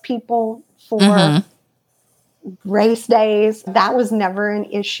bus people for race days. That was never an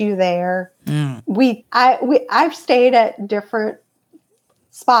issue there. I've stayed at different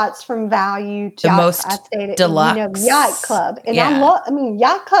spots from value to I stayed at deluxe Yacht Club, and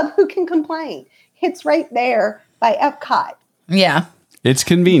Yacht Club. Who can complain? It's right there by Epcot. Yeah, it's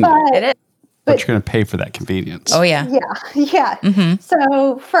convenient. It is. But you're going to pay for that convenience. Oh yeah, yeah.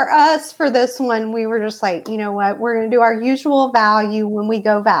 So for us, for this one, we were just like, you know what, we're going to do our usual value when we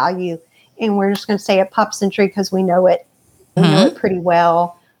go value, and we're just going to stay at Pop Century because we know it. We know it pretty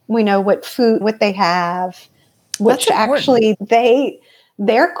well. We know what they have, which actually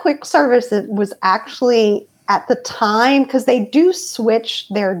their quick service was actually at the time, because they do switch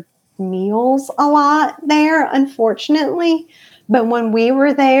their meals a lot there, unfortunately. But when we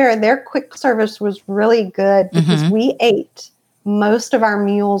were there, their quick service was really good because we ate most of our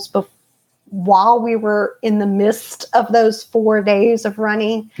meals while we were in the midst of those 4 days of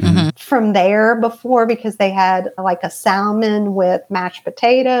running from there before, because they had like a salmon with mashed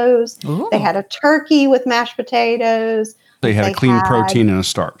potatoes. Ooh. They had a turkey with mashed potatoes. They had a clean protein and a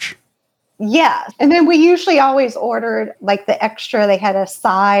starch. Yeah. And then we usually always ordered like the extra. They had a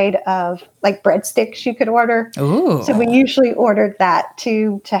side of like breadsticks you could order. Ooh. So we usually ordered that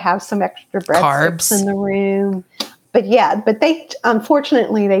too, to have some extra breadsticks in the room. But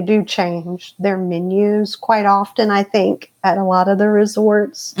unfortunately, they do change their menus quite often, I think, at a lot of the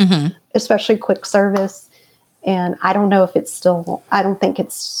resorts, especially quick service. And I don't know if I don't think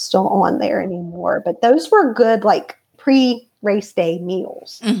it's still on there anymore. But those were good, like pre-race day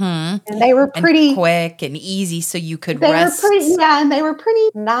meals. And they were pretty quick and easy, so you could rest. And they were pretty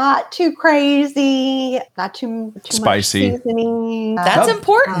not too crazy, not too spicy. Much seasoning. That's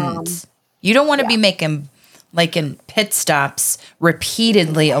important. You don't want to be making like in pit stops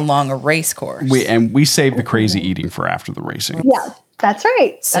repeatedly along a race course. We saved the crazy eating for after the racing. Yeah, that's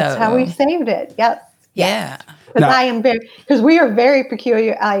right. That's how we saved it. Yep. Yeah. Because we are very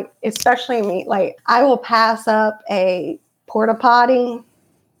peculiar, especially me. Like, I will pass up a porta potty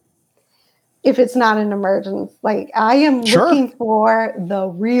if it's not an emergency. Like I am looking for the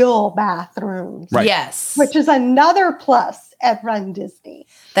real bathrooms. Right. Yes. Which is another plus at RunDisney.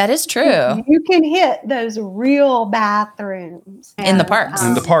 That is true. You can hit those real bathrooms. In the parks.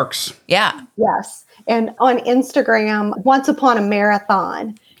 In the parks. Yeah. Yes. And on Instagram, Once Upon a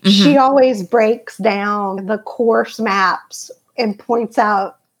Marathon, she always breaks down the course maps and points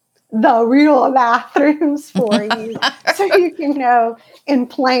out the real bathrooms for you. So you can know and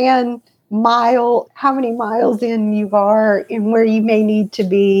plan how many miles in you are and where you may need to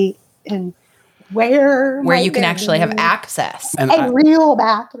be and where you can actually have access. And real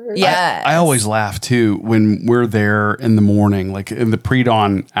bathroom. Yeah. I always laugh too when we're there in the morning, like in the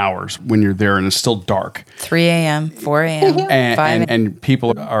pre-dawn hours when you're there and it's still dark. 3 a.m., 4 a.m., 5 a.m. And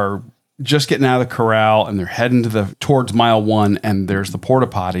people are just getting out of the corral and they're heading towards mile 1 and there's the porta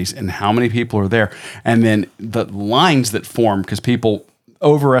potties and how many people are there. And then the lines that form because people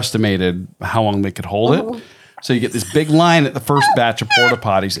overestimated how long they could hold it. So you get this big line at the first batch of porta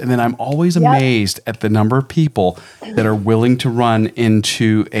potties. And then I'm always amazed at the number of people that are willing to run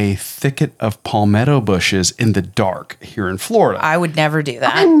into a thicket of palmetto bushes in the dark here in Florida. I would never do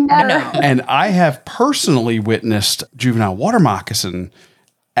that. No. And I have personally witnessed juvenile water moccasin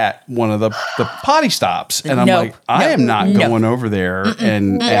at one of the potty stops. And I'm like, I am not going over there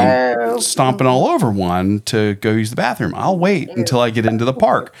and stomping all over one to go use the bathroom. I'll wait until I get into the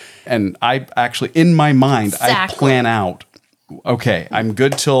park. And I actually, in my mind, I plan out, okay, I'm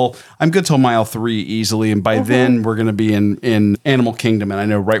good till mile 3 easily. And by then we're going to be in Animal Kingdom. And I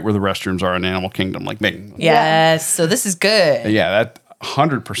know right where the restrooms are in Animal Kingdom, like me. Yes. So this is good. Yeah, that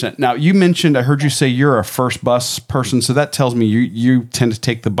 100%. Now you mentioned, I heard you say you're a first bus person. So that tells me you tend to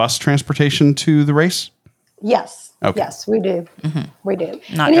take the bus transportation to the race? Yes. Okay. Yes, we do. We do.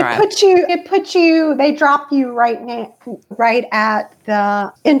 Not and drive. it puts you, they drop you right at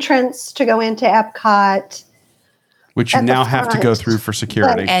the entrance to go into Epcot. Which you now have to go through for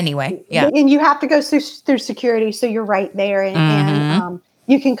security. Anyway, yeah. And you have to go through security. So you're right there. And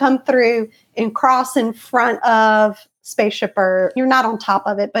you can come through and cross in front of Spaceship Earth. You're not on top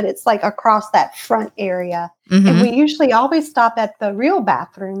of it, but it's like across that front area. And we usually always stop at the real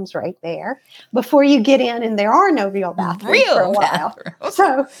bathrooms right there before you get in. And there are no real bathrooms for a while.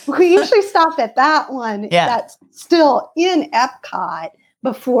 So we usually stop at that one that's still in Epcot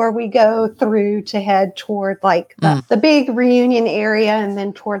before we go through to head toward like the big reunion area and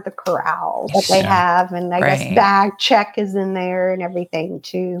then toward the corral that they have. And I guess bag check is in there and everything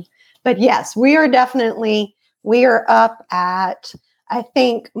too. But yes, we are up at, I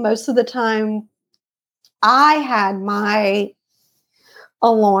think most of the time I had my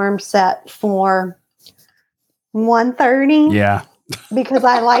alarm set for 1:30. Yeah. Because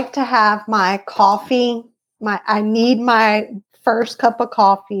I like to have my coffee. I need my first cup of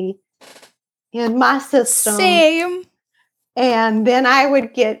coffee in my system. Same. And then I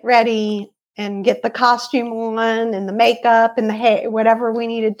would get ready and get the costume on and the makeup and the hair, whatever we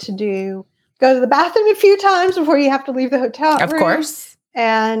needed to do. Go to the bathroom a few times before you have to leave the hotel room. Of course.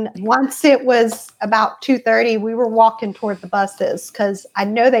 And once it was about 2:30, we were walking toward the buses because I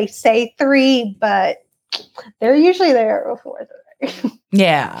know they say 3, but they're usually there before 3.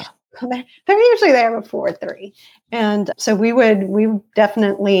 Yeah. They're usually there before 3. And so we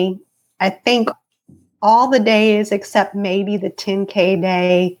definitely, I think all the days except maybe the 10K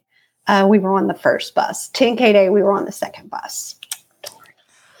day, we were on the first bus. 10K day, we were on the second bus.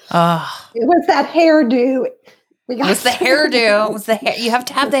 It was that hairdo. It was the hairdo. It was the hair. You have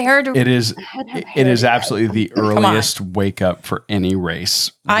to have the hairdo. It is absolutely the earliest wake up for any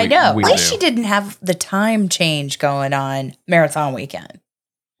race. I know. At least she didn't have the time change going on marathon weekend.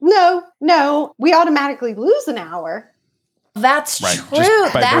 No. We automatically lose an hour. That's true.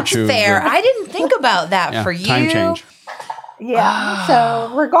 That's fair. I didn't think about that for you. Time change. Yeah.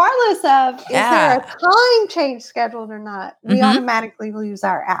 So regardless of is there a time change scheduled or not, we automatically lose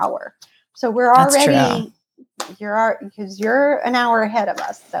our hour. So we're already because you're an hour ahead of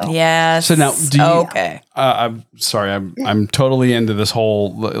us. So yes. So now, I'm sorry. I'm totally into this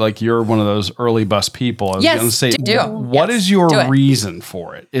whole like you're one of those early bus people. I was going to say, what is your reason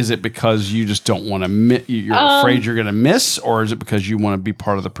for it? Is it because you just don't want to? You're afraid you're going to miss, or is it because you want to be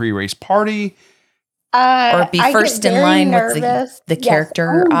part of the pre-race party? Or be first in line with the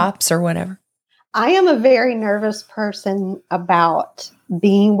character ops or whatever. I am a very nervous person about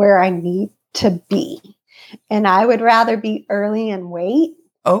being where I need to be. And I would rather be early and wait.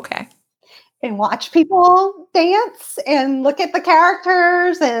 Okay. And watch people dance and look at the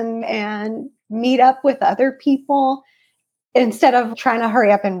characters and meet up with other people instead of trying to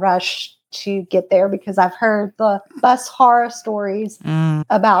hurry up and rush to get there because I've heard the bus horror stories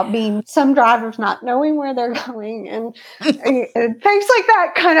about some drivers not knowing where they're going and things like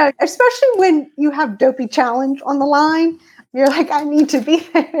that kind of, especially when you have Dopey Challenge on the line. You're like, I need to be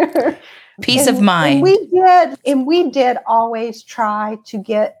there. Peace of mind. And we did always try to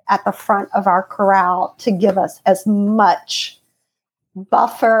get at the front of our corral to give us as much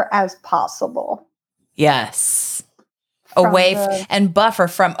buffer as possible. Yes. Away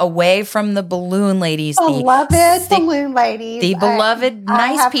from the balloon ladies. Balloon ladies. The beloved I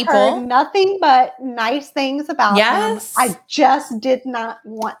nice have people. Heard nothing but nice things about them. Yes. I just did not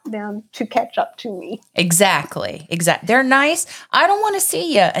want them to catch up to me. Exactly. They're nice. I don't want to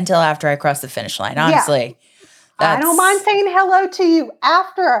see you until after I cross the finish line, honestly. Yeah. I don't mind saying hello to you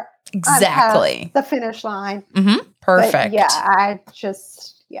after the finish line. Mm-hmm. Perfect.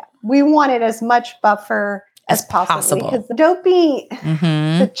 But we wanted as much buffer as possible. Because Dopey,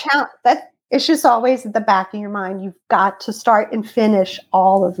 it's just always at the back of your mind. You've got to start and finish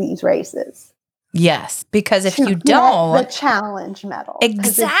all of these races. Yes, because if you don't, the challenge medal.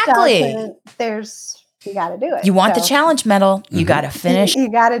 Exactly. You got to do it. You want the challenge medal, you got to finish. You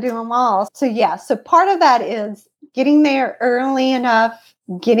got to do them all. So part of that is getting there early enough,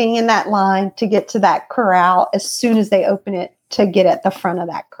 getting in that line to get to that corral as soon as they open it to get at the front of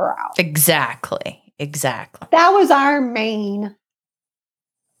that corral. Exactly. That was our main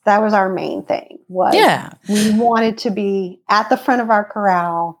thing. We wanted to be at the front of our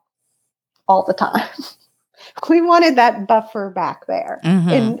corral all the time. We wanted that buffer back there.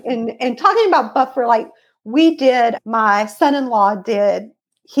 Mm-hmm. And talking about buffer, like my son-in-law did,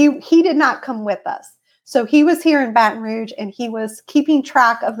 he did not come with us. So he was here in Baton Rouge and he was keeping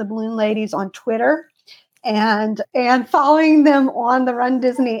track of the balloon ladies on Twitter and following them on the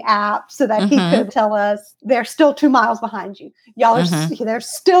RunDisney app so that he could tell us they're still 2 miles behind you. Y'all are they're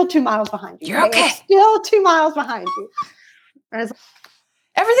still 2 miles behind you. You're okay. Still 2 miles behind you. Everything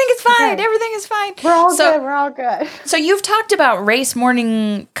is fine. Okay. Everything is fine. We're all good. So you've talked about race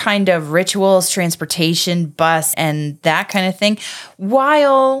morning kind of rituals, transportation, bus, and that kind of thing.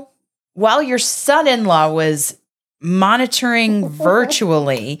 While your son-in-law was monitoring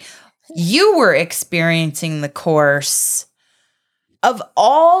virtually, you were experiencing the course of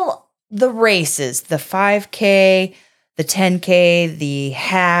all the races, the 5K, the 10K, the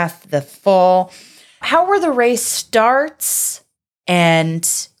half, the full. How were the race starts and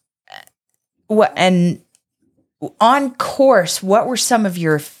on course, what were some of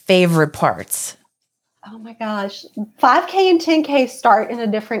your favorite parts? Oh my gosh. 5K and 10K start in a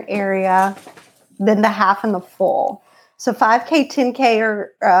different area than the half and the full. So 5K, 10K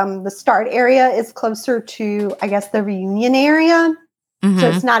are the start area is closer to, I guess, the reunion area. Mm-hmm. So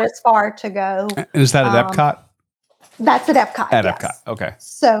it's not as far to go. Is that at Epcot? That's at Epcot. At Epcot. Okay.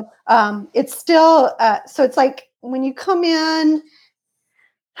 So it's still, so it's like when you come in,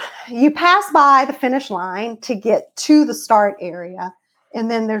 you pass by the finish line to get to the start area.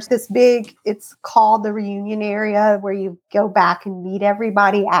 And then there's this it's called the reunion area where you go back and meet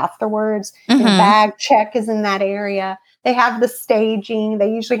everybody afterwards. Mm-hmm. And bag check is in that area. They have the staging.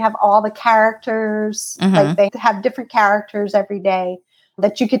 They usually have all the characters. Mm-hmm. Like they have different characters every day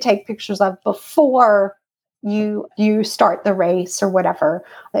that you could take pictures of before you start the race or whatever.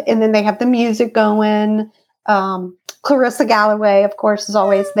 And then they have the music going. Clarissa Galloway, of course, is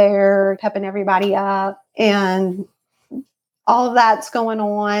always there, pepping everybody up. And all of that's going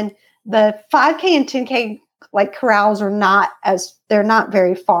on. The 5K and 10K like corrals they're not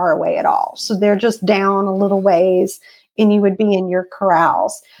very far away at all. So they're just down a little ways and you would be in your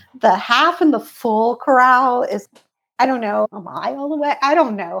corrals. The half and the full corral is, I don't know, a mile away. I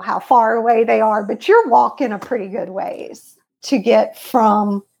don't know how far away they are, but you're walking a pretty good ways to get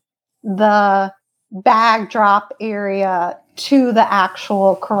from the bag drop area to the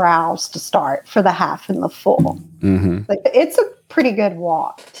actual corrals to start for the half and the full. Mm-hmm. Like, it's a pretty good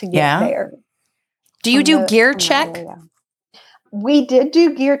walk to get there. Do you do gear check? We did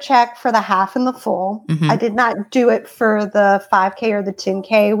do gear check for the half and the full. Mm-hmm. I did not do it for the 5K or the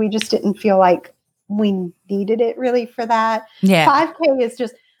 10K. We just didn't feel like we needed it really for that. Yeah.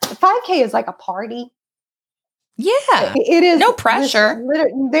 5K is like a party. Yeah. It is no pressure.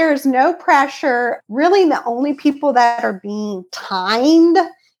 There's no pressure. Really, the only people that are being timed,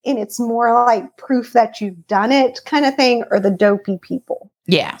 and it's more like proof that you've done it kind of thing, are the Dopey people.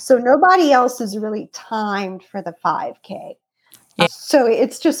 Yeah. So nobody else is really timed for the 5K. Yeah. So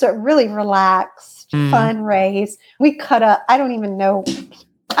it's just a really relaxed, fun race. We cut up. I don't even know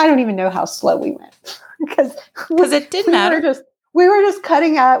how slow we went because it didn't matter. we were just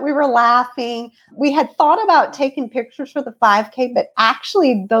cutting up. We were laughing. We had thought about taking pictures for the 5K, but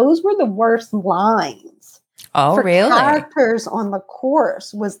actually those were the worst lines. Oh, for really? Characters on the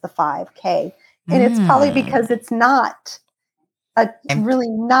course was the 5K. And it's probably because it's really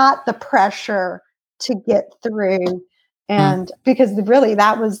not the pressure to get through. And because really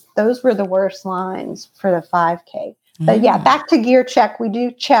those were the worst lines for the 5K. But yeah, back to gear check. We do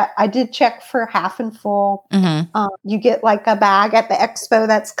check. I did check for half and full. You get like a bag at the expo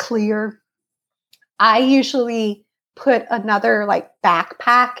that's clear. I usually put another like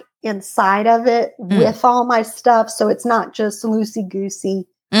backpack inside of it with all my stuff. So it's not just loosey-goosey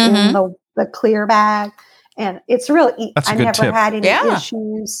in the clear bag. And it's really, I never had any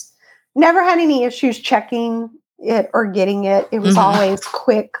issues. Never had any issues checking it or getting it. It was always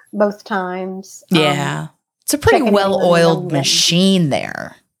quick both times. Yeah. It's a pretty well-oiled machine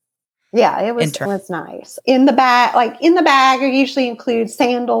there. Yeah, it was nice. In the bag, I usually include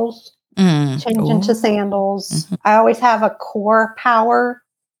sandals, change into sandals. I always have a core power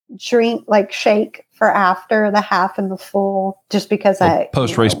drink, like shake for after the half and the full, just because I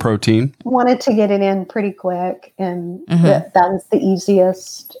post-race protein. Wanted to get it in pretty quick, and that was the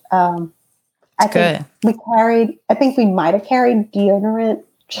easiest. I think we might have carried deodorant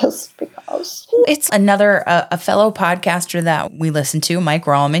just because. It's another a fellow podcaster that we listen to, Mike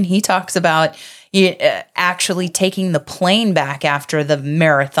Rallman. He talks about actually taking the plane back after the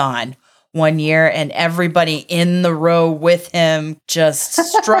marathon one year, and everybody in the row with him just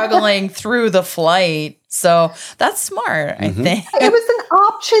struggling through the flight. So that's smart, I think. It was an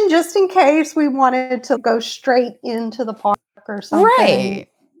option just in case we wanted to go straight into the park or something. Right.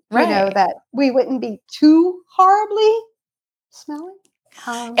 You know, that we wouldn't be too horribly smelling.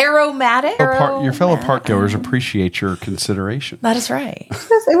 Aromatic. Your fellow park goers appreciate your consideration. That is right.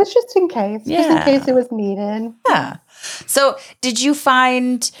 It was just in case. Just in case it was needed. Yeah. So did you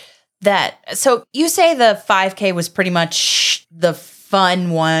find that, so you say the 5K was pretty much the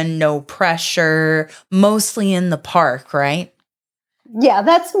fun one, no pressure, mostly in the park, right? Yeah,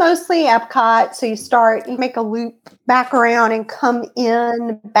 that's mostly Epcot. So you make a loop back around and come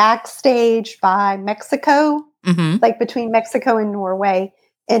in backstage by Mexico, like between Mexico and Norway,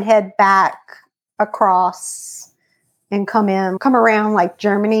 and head back across and come around like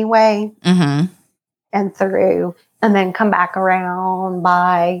Germany way and through, and then come back around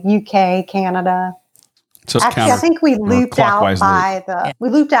by UK, Canada. So actually, I think we looped out by the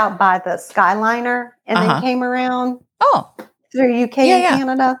Skyliner and then came around. Through UK and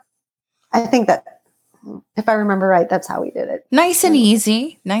Canada. I think that, if I remember right, that's how we did it. Nice and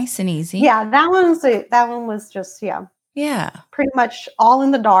easy. Yeah, that one was just pretty much all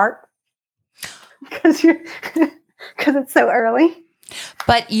in the dark because it's so early.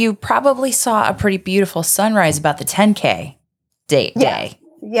 But you probably saw a pretty beautiful sunrise about the 10K day.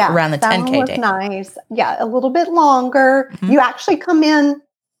 Yeah, around the 10K day. Nice. Yeah, a little bit longer. You actually come in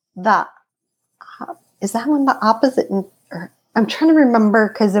is that one the opposite? I'm trying to remember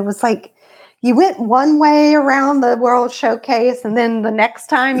because it was like you went one way around the World Showcase and then the next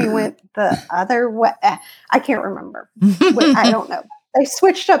time you went the other way. I can't remember. I don't know. They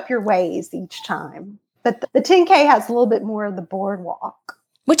switched up your ways each time. But the 10K has a little bit more of the boardwalk.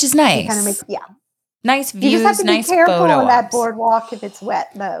 Which is nice. Kind of makes, nice views, you just have to nice be careful photo on that ops. boardwalk if it's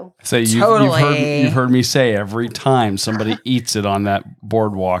wet, though. So you've heard me say every time somebody eats it on that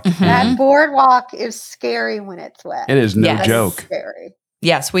boardwalk. That boardwalk is scary when it's wet. It is no joke. Scary.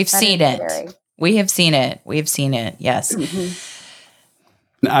 Yes, we've seen it. Scary. We have seen it. We've seen it. Yes.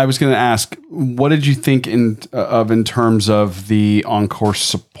 I was going to ask, what did you think in terms of the on-course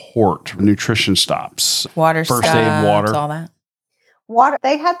support, nutrition stops, water, first aid, water, all that? Water,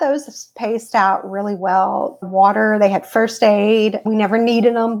 they had those paced out really well. Water, they had first aid. We never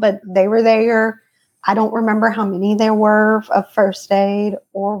needed them, but they were there. I don't remember how many there were of first aid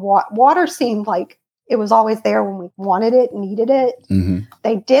or water. Seemed like it was always there when we wanted it, needed it.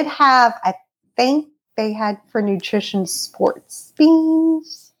 They did have, I think they had for nutrition sports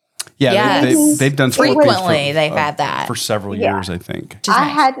beans. Yeah, they've done frequently. They've had that for several years, I think. I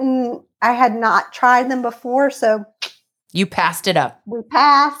had not tried them before, so you passed it up. We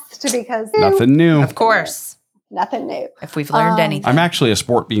passed because nothing new. Of course. Nothing new. If we've learned anything. I'm actually a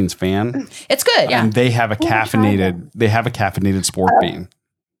Sport Beans fan. It's good, yeah. And they have a caffeinated Sport Bean.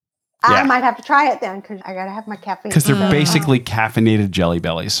 I might have to try it then because I got to have my caffeine. Because they're basically caffeinated Jelly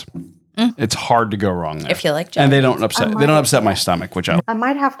Bellies. It's hard to go wrong there. If you like jelly and they beans. don't upset my stomach, which I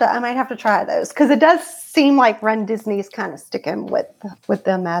might have to try those because it does seem like RunDisney's kind of sticking with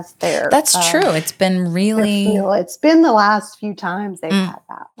them as their. That's true. It's been really. It's been the last few times they've had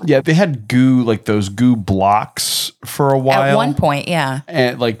that one. Yeah, they had goo, like those goo blocks for a while. At one point, yeah.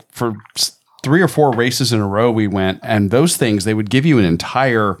 And like for 3 or 4 races in a row we went, and those things, they would give you an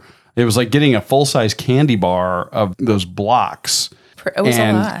entire, it was like getting a full-size candy bar of those blocks. It was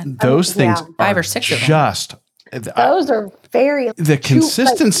a lot. Those things 5 or 6 of them. just those are very the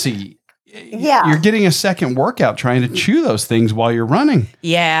consistency. Yeah. You're getting a second workout trying to chew those things while you're running.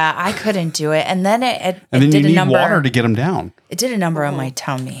 Yeah, I couldn't do it. And then it And then did you need a number, water to get them down. It did a number on my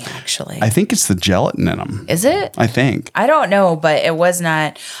tummy, actually. I think it's the gelatin in them. Is it? I think. I don't know, but it was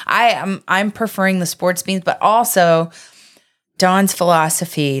not. I'm preferring the sports beans, but also Dawn's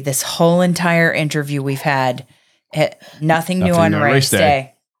philosophy, this whole entire interview we've had, nothing new on race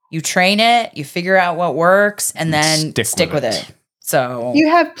day. You train it, you figure out what works, and then stick with it. So you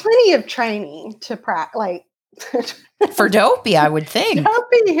have plenty of training to practice, like for Dopey, I would think.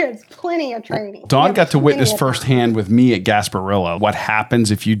 Dopey has plenty of training. Dawn got to witness firsthand with me at Gasparilla what happens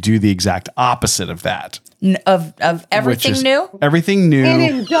if you do the exact opposite of that. Of everything new? Everything new. And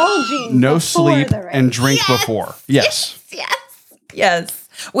indulging. No sleep and drink before. Yes. Yes.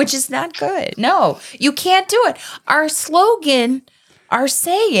 Which is not good. No, you can't do it. Our slogan, our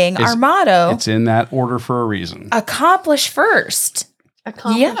saying, our motto. It's in that order for a reason. Accomplish first.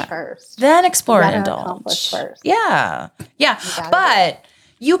 Accomplish first. Then explore and Accomplish indulge. first. Yeah. Yeah. But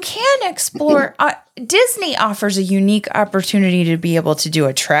you can explore. Disney offers a unique opportunity to be able to do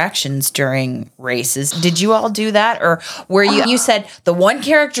attractions during races. Did you all do that? Or were you said the one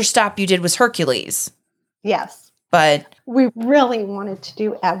character stop you did was Hercules. Yes. But we really wanted to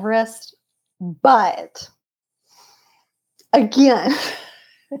do Everest, but again,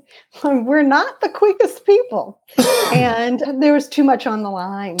 we're not the quickest people. And there was too much on the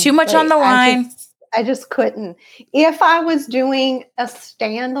line. I just couldn't. If I was doing a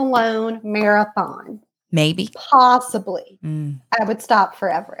standalone marathon, maybe, possibly, I would stop for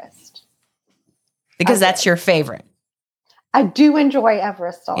Everest. Because that's your favorite. I do enjoy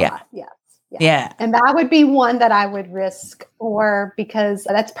Everest a lot. Yes. Yeah. And that would be one that I would risk because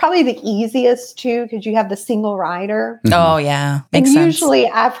that's probably the easiest too, because you have the single rider. Oh, yeah. Makes sense. Usually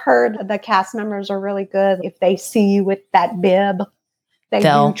I've heard the cast members are really good. If they see you with that bib,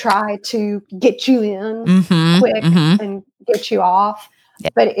 they'll try to get you in quick and get you off. Yeah.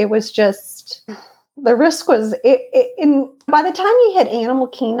 But it was just, the risk was, by the time you hit Animal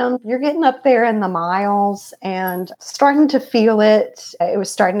Kingdom, you're getting up there in the miles and starting to feel it. It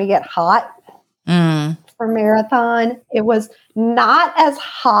was starting to get hot. For marathon. It was not as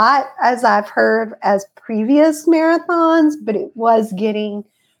hot as I've heard as previous marathons, but it was getting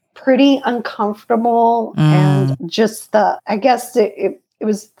pretty uncomfortable. And just it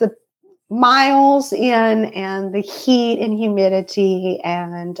was the miles in and the heat and humidity,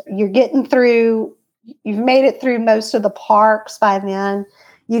 and you've made it through most of the parks by then.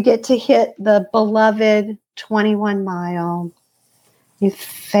 You get to hit the beloved 21 mile. Your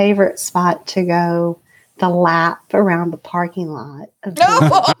favorite spot to go, the lap around the parking lot.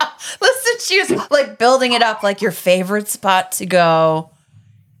 No, listen, she was like building it up like your favorite spot to go.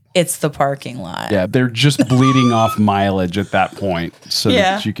 It's the parking lot. Yeah, they're just bleeding off mileage at that point so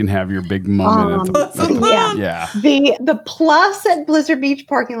that you can have your big moment. Yeah. The plus at Blizzard Beach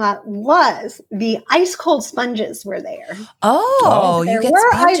parking lot was the ice cold sponges were there. Oh, you get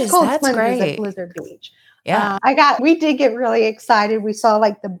sponges. Ice cold That's sponges great. At Blizzard Beach. Yeah. We did get really excited. We saw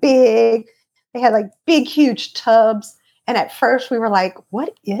like they had like big, huge tubs. And at first we were like,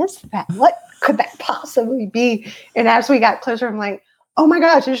 what is that? What could that possibly be? And as we got closer, I'm like, oh my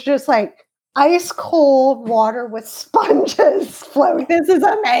gosh, it's just like ice cold water with sponges floating. This is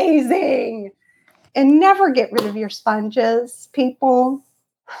amazing. And never get rid of your sponges, people.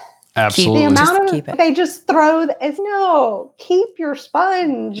 Absolutely. The amount of they just throw keep your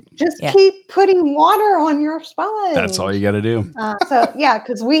sponge. Just keep putting water on your sponge. That's all you got to do.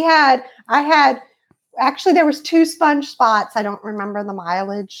 Because actually there was 2 sponge spots. I don't remember the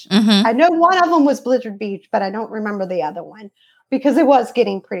mileage. I know one of them was Blizzard Beach, but I don't remember the other one because it was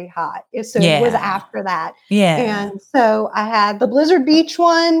getting pretty hot. So it was after that. Yeah. And so I had the Blizzard Beach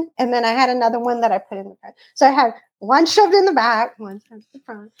one, and then I had another one that I put in the front. So I had one shoved in the back, one shoved in the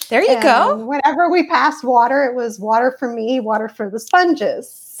front. There you go. Whenever we passed water, it was water for me, water for the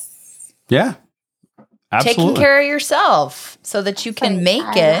sponges. Yeah. Absolutely. Taking care of yourself so that you can make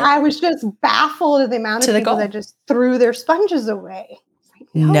it. I was just baffled at the amount of people that just threw their sponges away.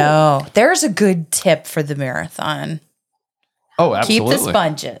 No, there's a good tip for the marathon. Oh, absolutely. Keep the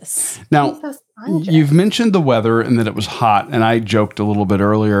sponges. Now, you've mentioned the weather and that it was hot, and I joked a little bit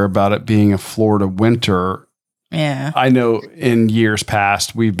earlier about it being a Florida winter. Yeah. I know in years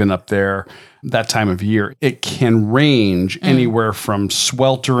past, we've been up there that time of year. It can range anywhere from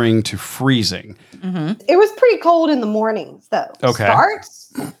sweltering to freezing. Mm-hmm. It was pretty cold in the mornings, though. Okay.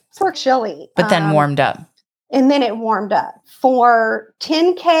 Starts were chilly. But then warmed up. And then it warmed up. For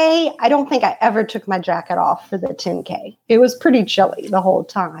 10K, I don't think I ever took my jacket off for the 10K. It was pretty chilly the whole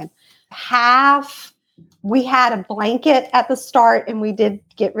time. Half, we had a blanket at the start, and we did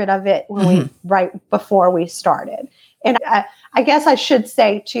get rid of it when right before we started. And I guess I should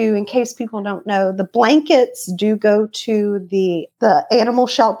say, too, in case people don't know, the blankets do go to the animal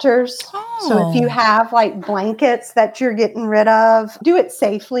shelters. Oh. So if you have like blankets that you're getting rid of, do it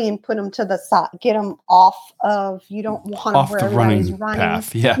safely and put them to the side. Get them off of, you don't want them where everybody's running.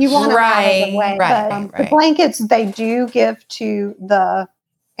 Path. Yeah. You want them out of the way. But the blankets, they do give to the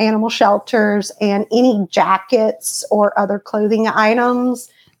animal shelters, and any jackets or other clothing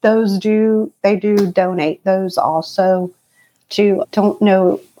items, they do donate those also to, don't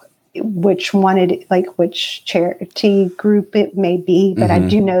know which one which charity group it may be, but I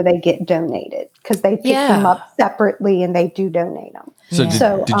do know they get donated because they pick them up separately and they do donate them.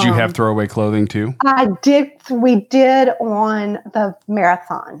 So did you have throwaway clothing too? I did. We did on the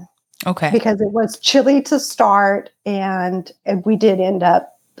marathon. Okay. Because it was chilly to start, and we did end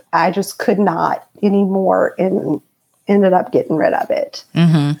up, I just could not anymore and ended up getting rid of it.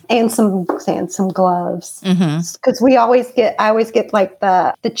 Mm-hmm. And some gloves. Because I always get like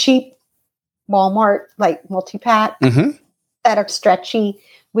the cheap Walmart, like multi-pack that are stretchy.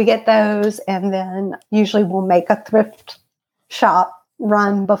 We get those, and then usually we'll make a thrift shop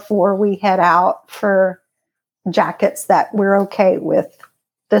run before we head out for jackets that we're okay with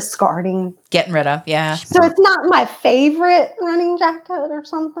discarding. Getting rid of, yeah. So it's not my favorite running jacket or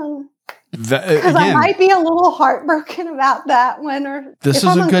something. Because I might be a little heartbroken about that one. Or this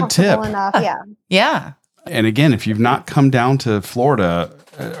is a good tip. Enough, yeah. And again, if you've not come down to Florida,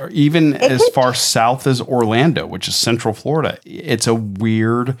 or even as far south as Orlando, which is Central Florida, it's a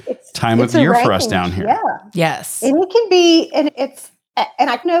weird time of year for us down here. Yeah. Yes. And it can be, and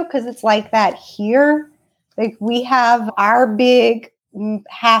I know because it's like that here. Like we have our big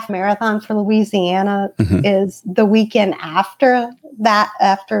half marathon for Louisiana is the weekend after that,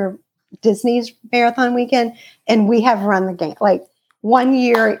 after Disney's marathon weekend, and we have run the game. Like 1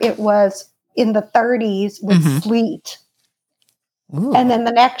 year it was in the 30s with sleet. Ooh. And then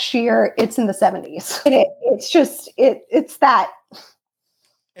the next year it's in the 70s. And it's that.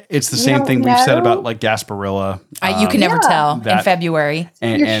 It's the same thing we've said about like Gasparilla. You can never tell in February.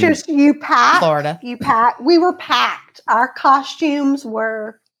 You pack. Florida. You pack. We were packed. Our costumes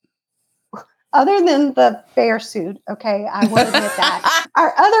were, other than the bear suit, okay, I will admit that.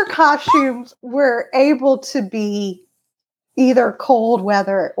 Our other costumes were able to be either cold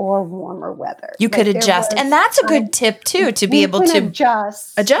weather or warmer weather. You could adjust. And that's a good tip, too, to be able to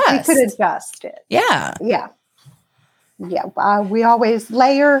adjust. We could adjust it. Yeah. Yeah. Yeah. We always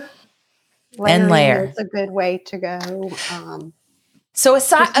layer. It's a good way to go. So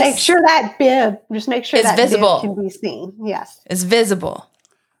aside, just make sure that bib visible. Bib can be seen. Yes. It's visible.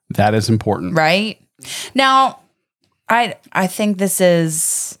 That is important. Right? Now, I think this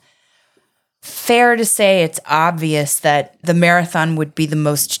is fair to say it's obvious that the marathon would be the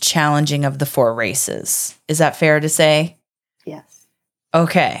most challenging of the 4 races. Is that fair to say? Yes.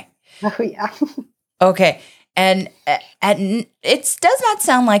 Okay. Oh, yeah. Okay. And it does not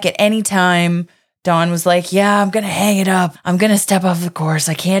sound like at any time Dawn was like, yeah, I'm going to hang it up. I'm going to step off the course.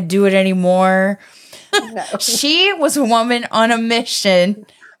 I can't do it anymore. No. She was a woman on a mission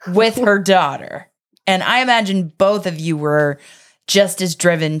with her daughter. And I imagine both of you were just as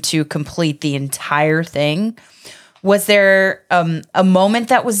driven to complete the entire thing. Was there a moment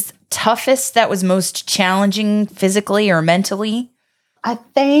that was toughest, that was most challenging physically or mentally? I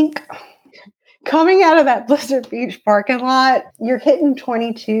think coming out of that Blizzard Beach parking lot, you're hitting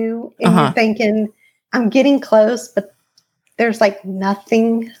 22 and you're thinking, I'm getting close, but there's like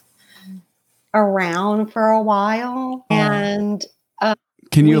nothing around for a while. And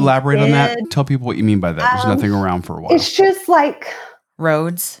can you elaborate on that? Tell people what you mean by that. There's nothing around for a while. It's just like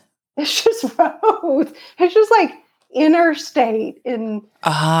roads. It's just roads. It's just like interstate and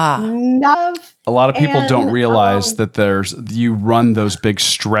a lot of people don't realize that you run those big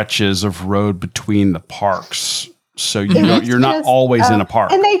stretches of road between the parks. So you're not always in a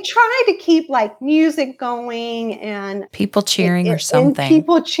park. And they try to keep like music going and people cheering or something. And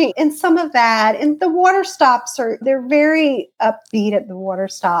people and some of that. And the water stops they're very upbeat at the water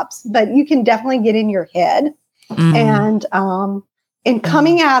stops, but you can definitely get in your head. And in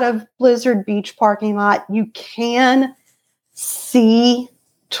coming out of Blizzard Beach parking lot, you can see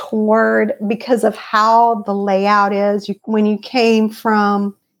toward, because of how the layout is, when you came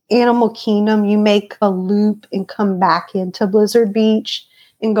from Animal Kingdom, you make a loop and come back into Blizzard Beach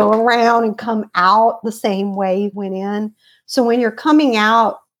and go around and come out the same way you went in. So when you're coming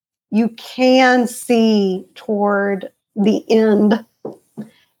out, you can see toward the end.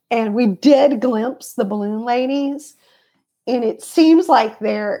 And we did glimpse the balloon ladies. And it seems like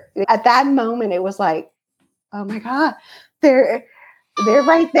at that moment, it was like, oh my God, they're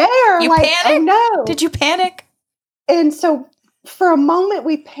right there. You like, panicked? Oh no. Did you panic? And so for a moment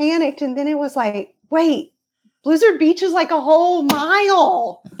we panicked, and then it was like, wait, Blizzard Beach is like a whole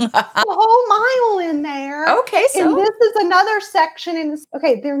mile. A whole mile in there. Okay, so and this is another section, and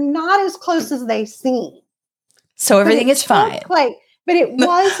they're not as close as they seem. So everything is fine. But it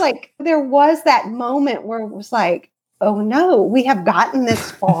was like there was that moment where it was like, oh no, we have gotten this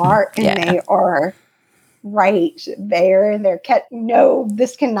far, and they are right there, and no,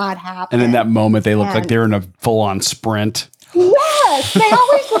 this cannot happen. And in that moment, they look like they're in a full-on sprint. Yes, they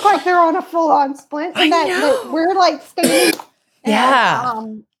always look like they're on a full-on sprint. And that we're like standing.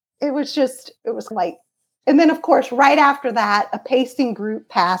 And, it was like, and then of course, right after that, a pacing group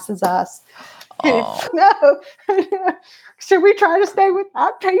passes us. Oh. No. Should we try to stay with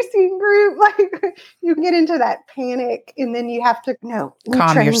that pacing group? Like, you get into that panic, and then you have to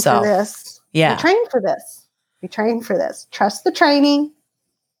calm yourself. For this. Yeah, we train for this. We train for this. Trust the training.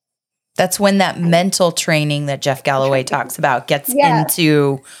 That's when that mental training that Jeff Galloway talks about gets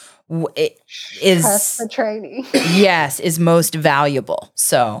into Trust the training. Yes, is most valuable.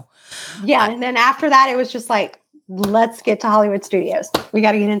 So and then after that, it was just like, let's get to Hollywood Studios. We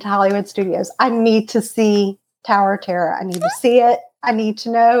got to get into Hollywood Studios. I need to see Tower of Terror. I need to see it. I need to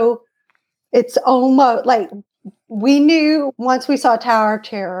know. It's almost like we knew once we saw Tower of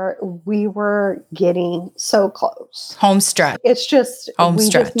Terror, we were getting so close. Home stretch. It's just,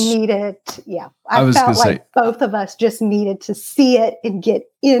 just needed. Yeah. I felt like both of us just needed to see it and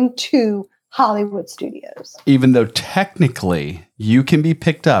get into Hollywood Studios. Even though technically you can be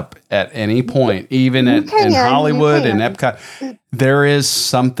picked up at any point, even in Hollywood and Epcot, there is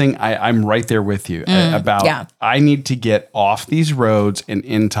something, I'm right there with you about, I need to get off these roads and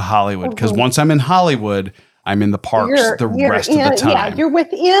into Hollywood. Because once I'm in Hollywood, I'm in the parks the rest of the time. Yeah, you're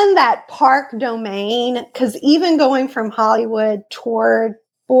within that park domain. Because even going from Hollywood toward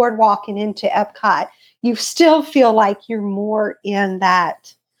Boardwalk and into Epcot, you still feel like you're more in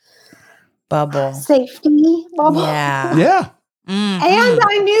that bubble. Safety bubble. Yeah. Yeah. Mm-hmm. And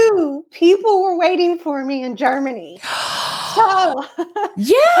I knew people were waiting for me in Germany. So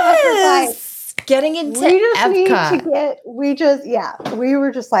yes. Getting into Epcot. We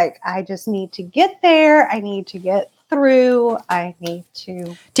were just like, I just need to get there. I need to get through. I need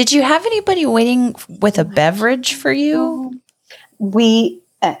to. Did you have anybody waiting with a beverage for you? We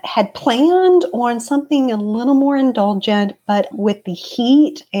had planned on something a little more indulgent, but with the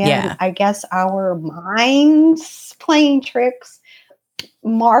heat and I guess our minds playing tricks,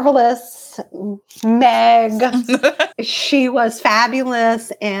 marvelous Meg, she was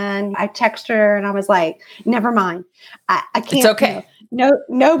fabulous. And I texted her and I was like, never mind. I can't. It's okay.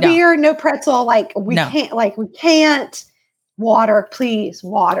 No beer, no pretzel. Like we can't. Water, please,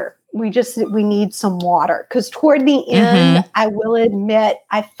 water. We need some water. Because toward the end, I will admit,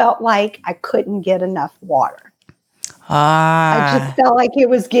 I felt like I couldn't get enough water. I just felt like it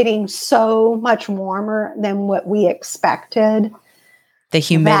was getting so much warmer than what we expected. The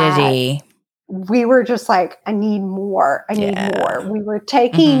humidity. We were just like, I need more. I need more. We were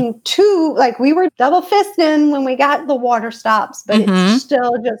taking we were double fisting when we got the water stops, but it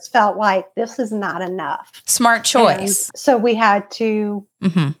still just felt like this is not enough. Smart choice. And so we had to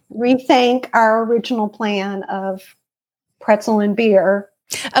rethink our original plan of pretzel and beer.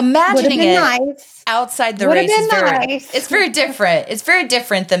 Imagining it nice. Outside the race is it's very different. It's very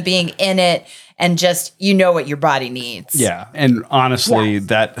different than being in it and just, what your body needs. Yeah. And honestly,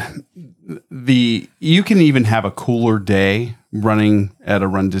 you can even have a cooler day running at a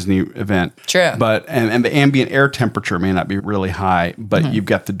Run Disney event. True. But, and the ambient air temperature may not be really high, but you've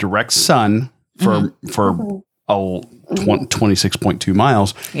got the direct sun for 26.2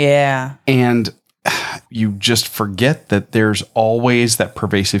 miles. Yeah. And you just forget that there's always that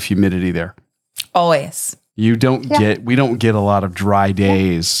pervasive humidity there. Always. We don't get a lot of dry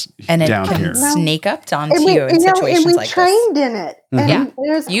days and down here. And it can sneak up onto you in situations like this. And we trained in it. And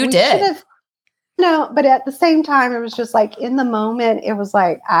you did. But at the same time, it was just like in the moment, it was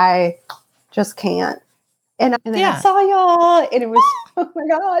like, I just can't. And then I saw y'all, and it was, oh my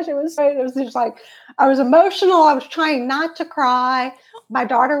gosh, it was just like, I was emotional. I was trying not to cry. My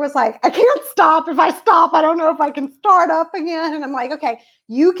daughter was like, I can't stop. If I stop, I don't know if I can start up again. And I'm like, okay,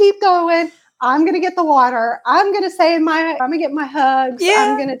 you keep going. I'm going to get the water. I'm going to get my hugs. Yeah.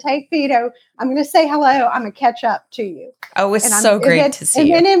 I'm going to take Vito. I'm going to say hello. I'm going to catch up to you. Oh, it was so great to see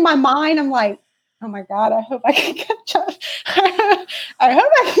you. And then in my mind, I'm like, oh my God, I hope I can catch up. I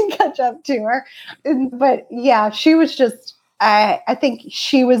hope I can catch up to her. But yeah, she was just, I think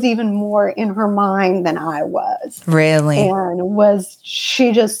she was even more in her mind than I was. Really? And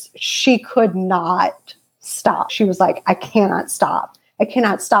she could not stop. She was like, I cannot stop. I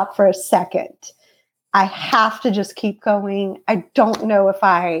cannot stop for a second. I have to just keep going. I don't know if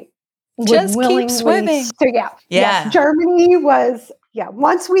I would just willingly. Keep swimming. So yeah. Germany was,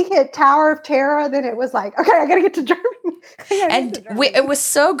 once we hit Tower of Terror, then it was like, okay, I got to get to Germany. It was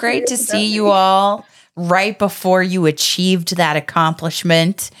so great to see you all right before you achieved that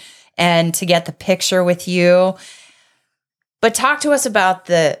accomplishment and to get the picture with you. But talk to us about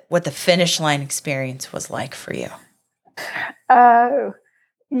what the finish line experience was like for you.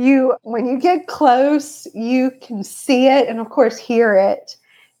 When you get close, you can see it and of course hear it.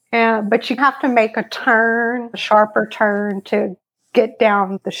 But you have to make a sharper turn to get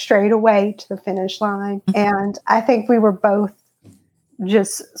down the straightaway to the finish line. And I think we were both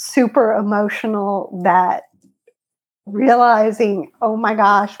just super emotional that realizing, oh my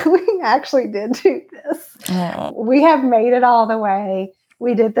gosh, we actually did do this. Oh. We have made it all the way.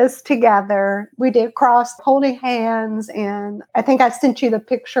 We did this together. We did cross holding hands. And I think I sent you the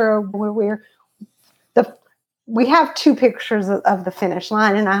picture where we have 2 pictures of the finish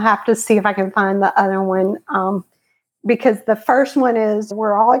line, and I have to see if I can find the other one. Because the first one is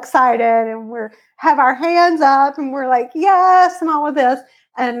we're all excited and we have our hands up and we're like, yes, and all of this.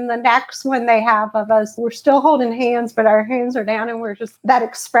 And the next one they have of us, we're still holding hands, but our hands are down and we're just that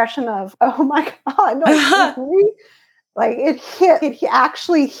expression of, oh my God, it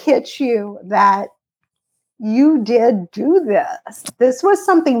actually hits you that you did do this. This was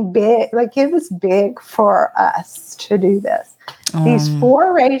something big. Like it was big for us to do this. These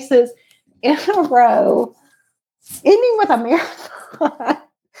 4 races in a row, ending with a marathon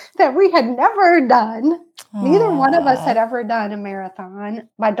that we had never done. Neither one of us had ever done a marathon.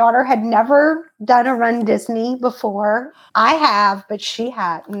 My daughter had never done a RunDisney before. I have, but she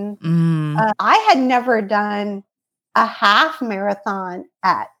hadn't. I had never done a half marathon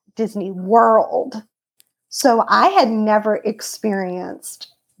at Disney World. So I had never experienced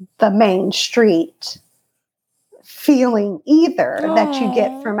the main street feeling either that you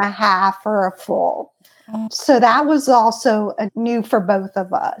get from a half or a full. So that was also new for both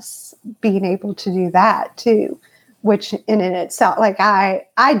of us, being able to do that too, which in itself, like I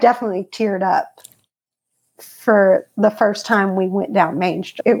definitely teared up for the first time we went down Main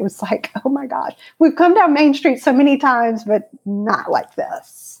Street. It was like, oh my gosh, we've come down Main Street so many times, but not like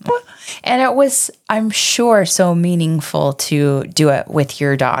this. And it was, I'm sure, so meaningful to do it with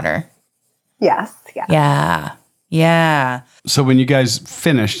your daughter. Yes. Yeah. Yeah. So when you guys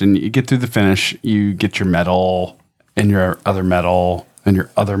finished and you get through the finish, you get your medal and your other medal and your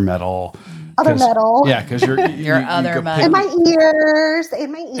other medal. Other medal. Yeah, because your other medal. And my ears.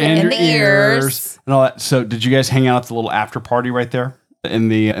 And my ears. And your ears. And all that. So did you guys hang out at the little after party right there in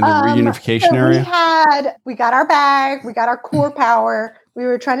the reunification area? We got our bag. We got our core power. We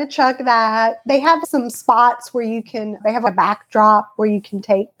were trying to chug that. They have some spots where they have a backdrop where you can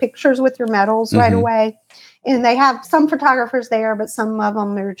take pictures with your medals right away. And they have some photographers there, but some of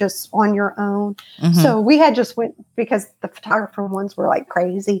them are just on your own. So we had just went because the photographer ones were like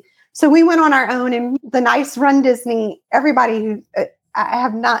crazy. So we went on our own, and the nice RunDisney, everybody I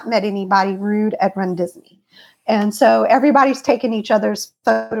have not met anybody rude at RunDisney. And so everybody's taking each other's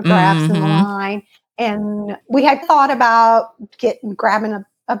photographs in the line. And we had thought about grabbing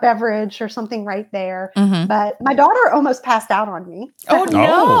a beverage or something right there. But my daughter almost passed out on me. Oh,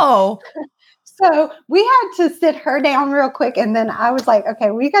 no. So we had to sit her down real quick. And then I was like,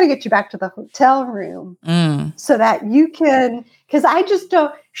 okay, we got to get you back to the hotel room so that you can, because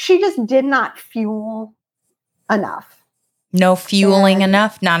she just did not fuel enough. No fueling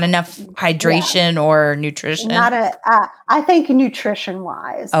enough? Not enough hydration or nutrition? I think nutrition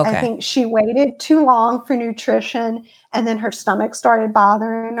wise. Okay. I think she waited too long for nutrition, and then her stomach started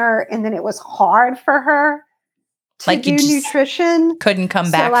bothering her, and then it was hard for her to do nutrition. Couldn't come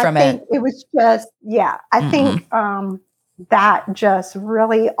back from it. It was just, I think that just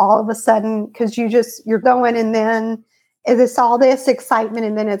really all of a sudden, because you're going, and then it's all this excitement,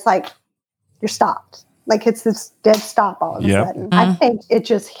 and then it's like, you're stopped. like hits this dead stop all of a Yep. sudden. I think it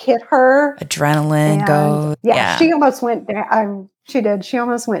just hit her. Adrenaline goes. Yeah, she almost went down. She did. She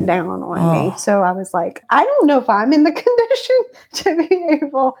almost went down on me. So I was like, I don't know if I'm in the condition to be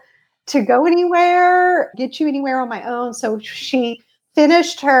able to go anywhere, get you anywhere on my own. So she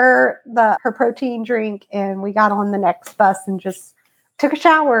finished her protein drink, and we got on the next bus and just took a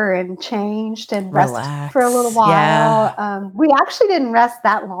shower and changed and rested for a little while. Yeah. We actually didn't rest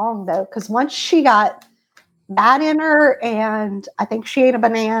that long though, because once she got that in her, and I think she ate a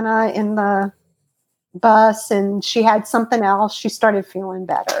banana in the bus, and she had something else, she started feeling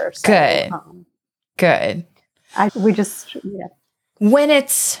better. So, good. Good.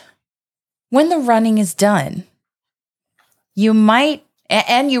 When the running is done, you might,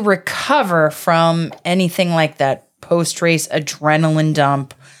 and you recover from anything like that post-race adrenaline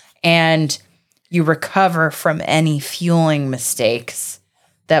dump, and you recover from any fueling mistakes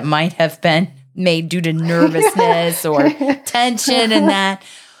that might have been made due to nervousness or tension and that.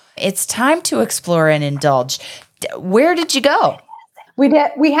 It's time to explore and indulge. Where did you go? We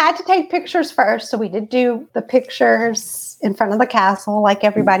had to take pictures first. So we did do the pictures in front of the castle like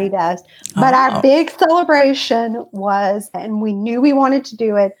everybody does. But our big celebration was, and we knew we wanted to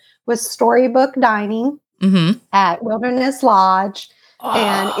do it, was storybook dining at Wilderness Lodge.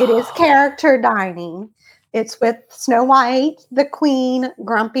 And it is character dining. It's with Snow White, the Queen,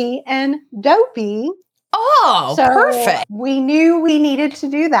 Grumpy, and Dopey. Oh, so perfect. We knew we needed to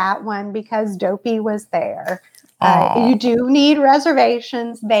do that one because Dopey was there. You do need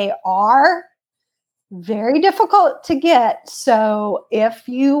reservations. They are very difficult to get. So if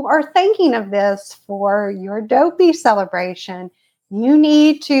you are thinking of this for your Dopey celebration, you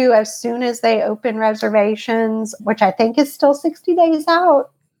need to, as soon as they open reservations, which I think is still 60 days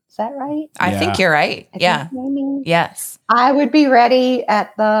out. Is that right? I think you're right. Yes. I would be ready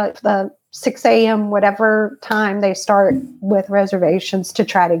at the 6 a.m., whatever time they start with reservations to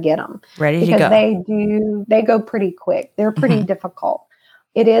try to get them. Ready to go. Because they go pretty quick. They're pretty difficult.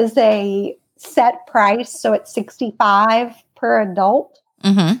 It is a set price, so it's $65 per adult.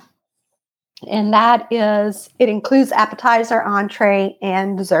 And it includes appetizer, entree,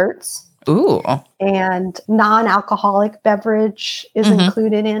 and desserts. Ooh. And non-alcoholic beverage is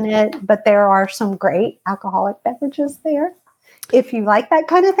included in it, but there are some great alcoholic beverages there, if you like that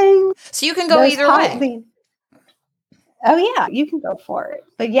kind of thing. So you can go either way. Oh yeah, you can go for it.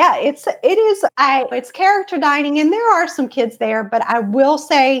 But yeah, it's character dining, and there are some kids there, but I will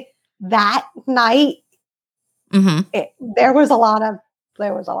say that night there was a lot of dopies.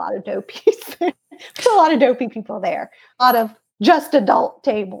 There was a lot of dopey people there. A lot of just adult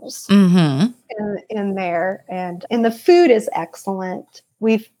tables in there, and the food is excellent.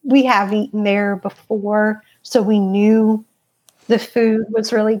 We have eaten there before, so we knew the food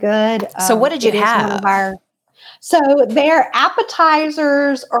was really good. So what did you have? So their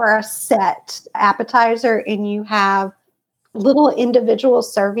appetizers are a set appetizer, and you have little individual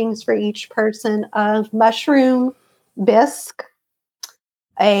servings for each person of mushroom bisque.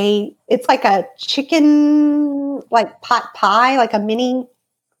 It's like a chicken, like pot pie, like a mini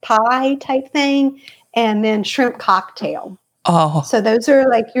pie type thing, and then shrimp cocktail. Oh. So those are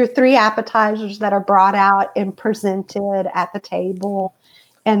like your 3 appetizers that are brought out and presented at the table.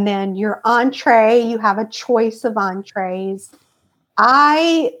 And then your entree, you have a choice of entrees.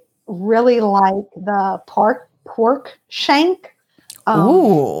 I really like the pork shank.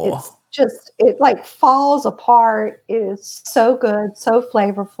 Ooh. It like falls apart. It is so good, so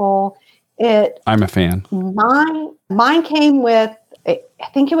flavorful. I'm a fan. Mine came with, I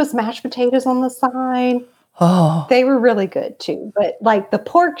think it was mashed potatoes on the side. Oh, they were really good too. But like the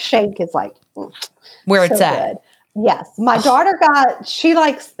pork shank is like where it's at. Good. Yes. My daughter she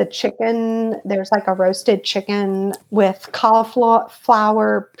likes the chicken. There's like a roasted chicken with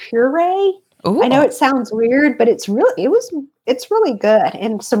cauliflower puree. Ooh. I know it sounds weird, but it's really good,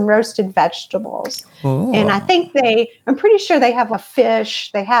 and some roasted vegetables. Ooh. And I think I'm pretty sure they have a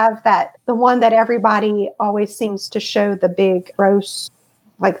fish. They have the one that everybody always seems to show, the big roast,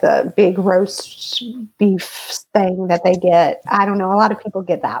 like the big roast beef thing that they get. I don't know. A lot of people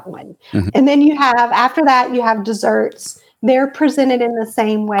get that one. Mm-hmm. And then after that, you have desserts. They're presented in the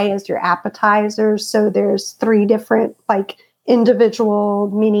same way as your appetizers. So there's 3 different like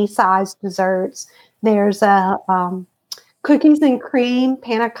individual mini-sized desserts. There's a cookies and cream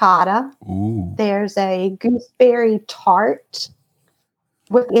panna cotta. Ooh. There's a gooseberry tart.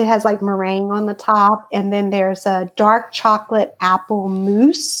 It has like meringue on the top. And then there's a dark chocolate apple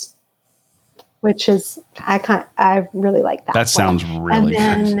mousse, which is, I really like that. That sounds really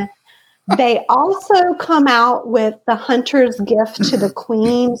good. They also come out with the hunter's gift to the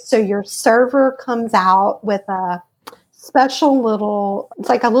queen. So your server comes out with a special it's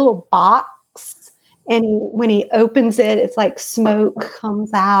like a little box. And when he opens it, it's like smoke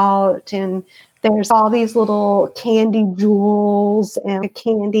comes out and there's all these little candy jewels and a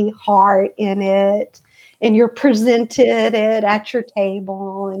candy heart in it. And you're presented it at your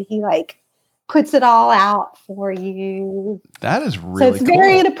table and he like puts it all out for you. That is really so it's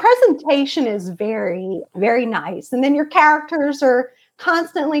cool. the presentation is very, very nice. And then your characters are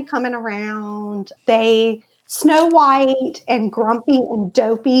constantly coming around. Snow White and Grumpy and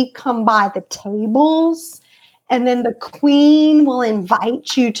Dopey come by the tables. And then the queen will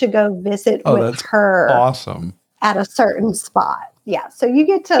invite you to go visit with her. Awesome. At a certain spot. Yeah. So you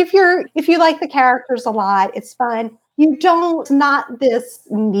get to, if you like the characters a lot, it's fun. It's not this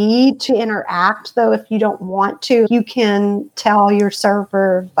need to interact though. If you don't want to, you can tell your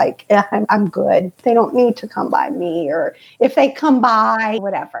server like, I'm good. They don't need to come by me, or if they come by,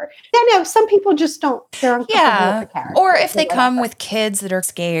 whatever. Some people just don't, they're uncomfortable with the characters. Or if they come with kids that are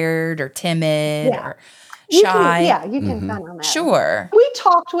scared or timid or shy. You can find them. Sure. We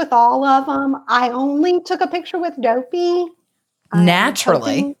talked with all of them. I only took a picture with Dopey.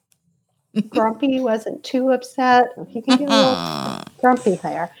 Naturally. Grumpy wasn't too upset. He can get a little grumpy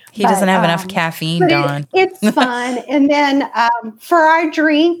there. He doesn't have enough caffeine, Dawn. It's fun. And then for our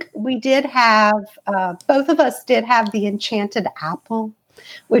drink, we did have, both of us did have the enchanted apple,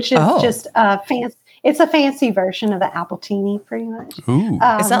 which is just a fancy. It's a fancy version of the appletini, pretty much. Ooh.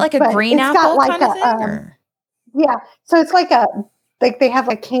 Is that like a green apple kind of thing? Yeah. So it's like they have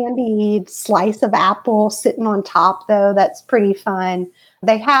a candied slice of apple sitting on top, though. That's pretty fun.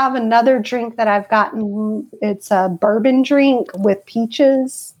 They have another drink that I've gotten. It's a bourbon drink with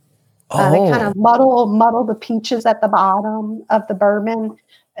peaches. They kind of muddle the peaches at the bottom of the bourbon.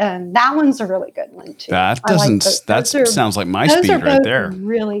 And that one's a really good one, too. That sounds like my speed right there.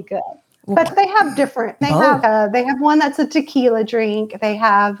 Really good. But they have different. They have one that's a tequila drink. They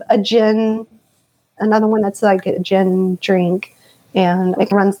have a gin, another one that's like a gin drink, and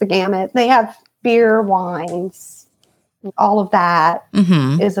it runs the gamut. They have beer, wines, all of that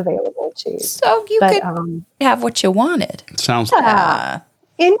is available too. So you could have what you wanted. Sounds And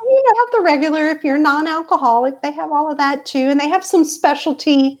you have the regular, if you're non-alcoholic, they have all of that too. And they have some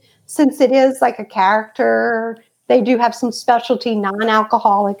specialty, since it is like a character. They do have some specialty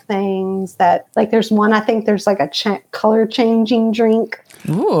non-alcoholic things that, like there's one, I think there's like a color changing drink.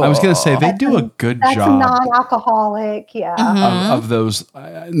 Ooh. I was going to say, they do a good job. That's non-alcoholic, of those.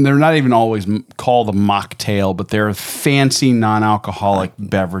 They're not even always called a mocktail, but they're fancy non-alcoholic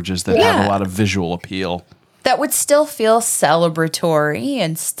beverages that have a lot of visual appeal. That would still feel celebratory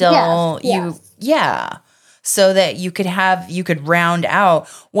and still so that you could round out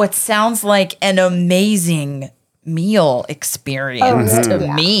what sounds like an amazing meal experience to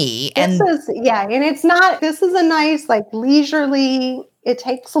me. And this is a nice, like, leisurely, it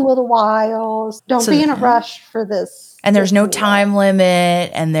takes a little while. Don't be in a rush for this. And there's no time limit,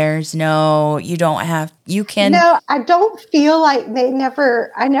 and you can. No, I don't feel like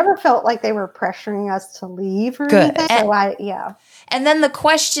I never felt like they were pressuring us to leave or anything. So And then the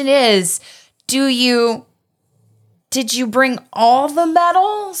question is, did you bring all the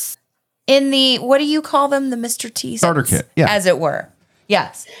medals in the, what do you call them? The Mr. T starter kit, as it were.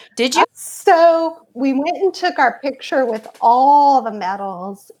 Yes. Did you? So we went and took our picture with all the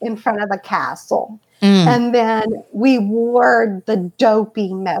medals in front of the castle. And then we wore the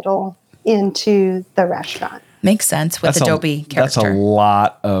Dopey medal into the restaurant. Makes sense with the Dopey character. That's a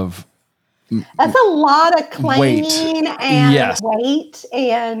lot of clanging and weight.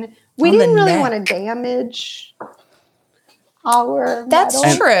 And we didn't really want to damage our That's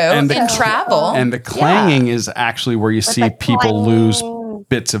medal. true. And in travel. And the clanging is actually where you see people lose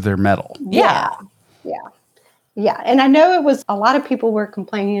bits of their medal. Yeah. And I know it was, a lot of people were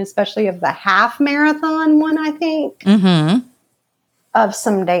complaining, especially of the half marathon one, I think, of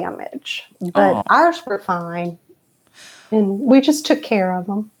some damage. But ours were fine. And we just took care of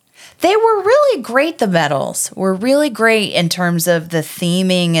them. They were really great. The medals were really great in terms of the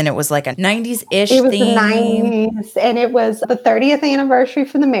theming. And it was like a 90s-ish theme. It was the 90s. And it was the 30th anniversary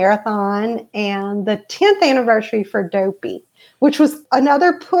for the marathon and the 10th anniversary for Dopey, which was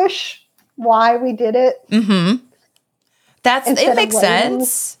another push why we did it. It makes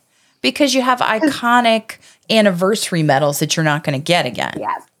sense because you have iconic anniversary medals that you're not going to get again.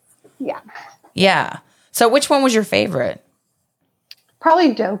 Yeah. So which one was your favorite?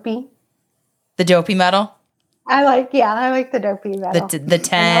 Probably Dopey. The Dopey medal? I like the Dopey medal. The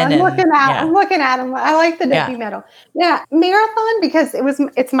 10. I'm looking at them. I like the Dopey medal. Yeah, marathon because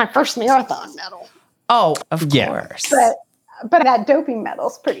it's my first marathon medal. Oh, of course. But that Dopey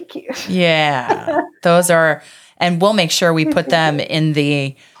medal's pretty cute. Yeah, those are, and we'll make sure we put them in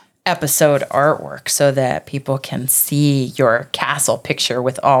the episode artwork so that people can see your castle picture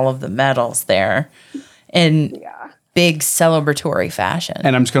with all of the medals there in big celebratory fashion.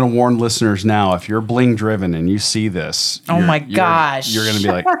 And I'm just going to warn listeners now, if you're bling driven and you see this, oh my gosh, you're going to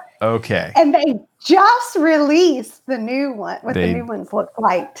be like, okay. And they just released the new one, what the new ones look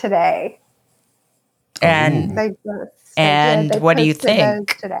like today. And what do you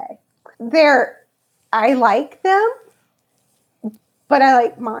think? Today, I like them, but I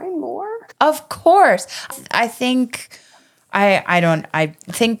like mine more. Of course, I think I'm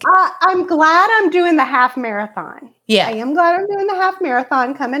glad I'm doing the half marathon. Yeah, I am glad I'm doing the half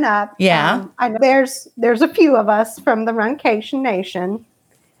marathon coming up. Yeah, I know there's a few of us from the Runcation Nation.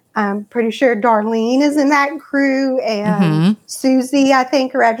 I'm pretty sure Darlene is in that crew, and Susie, I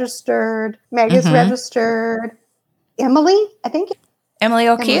think, registered. Meg is registered. Emily O'Keefe. Emily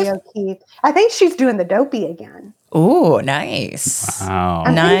O'Keefe. I think she's doing the Dopey again. Ooh, nice. Wow.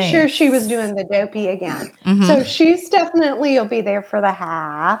 I'm pretty sure she was doing the Dopey again. So she's definitely will be there for the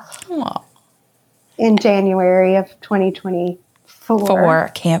half in January of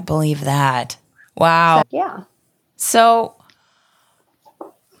 2024. Can't believe that. Wow. So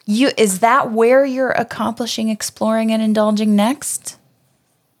is that where you're accomplishing, exploring, and indulging next?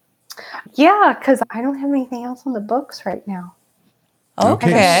 Yeah, because I don't have anything else on the books right now.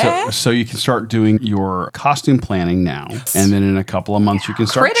 Okay. So you can start doing your costume planning now, and then in a couple of months you can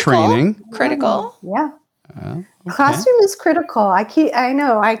start training. Critical. Yeah. Costume is critical. I keep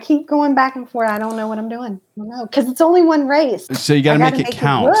going back and forth. I don't know what I'm doing. I don't know because it's only one race. So you got to make it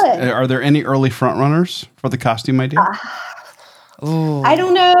count. Are there any early front runners for the costume idea? I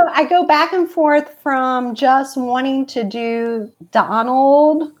don't know. I go back and forth from just wanting to do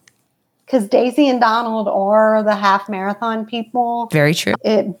Donald, because Daisy and Donald are the half marathon people. Very true.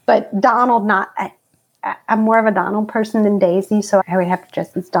 But Donald, I'm more of a Donald person than Daisy, so I would have to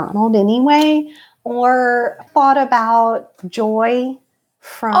dress as Donald anyway. Or thought about Joy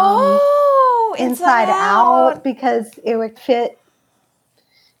from Inside Out because it would fit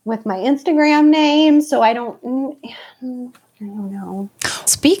with my Instagram name. So I don't know.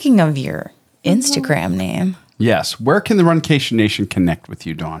 Speaking of your Instagram name. Yes. Where can the Runcation Nation connect with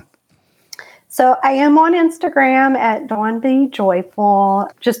you, Dawn? So I am on Instagram at Dawn Be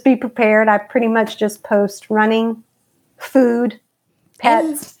Joyful. Just be prepared. I pretty much just post running, food,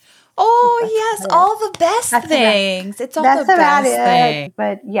 pets. Yes, all the best things. It's all the best things.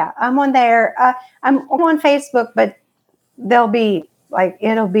 But yeah, I'm on there. I'm on Facebook, but it'll be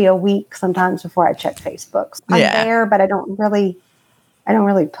a week sometimes before I check Facebook. I'm there, but I don't really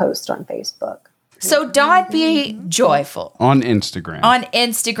post on Facebook. So Dawn Be Joyful on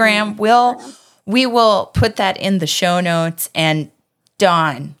Instagram. We will put that in the show notes. And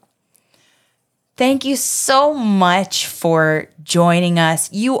Dawn, thank you so much for joining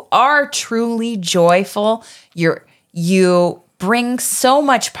us. You are truly joyful. You bring so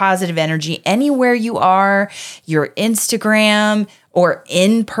much positive energy anywhere you are, your Instagram or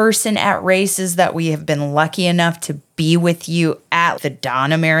in person at races that we have been lucky enough to be with you at the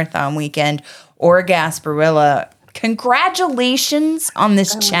Donna Marathon weekend or Gasparilla. Congratulations on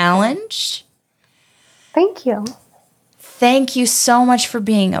this challenge. Thank you. Thank you so much for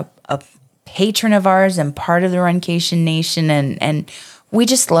being a patron of ours and part of the Runcation Nation, and we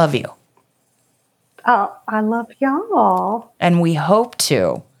just love you. Oh, I love y'all. And we hope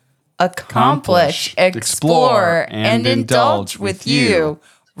to accomplish, explore, and indulge with you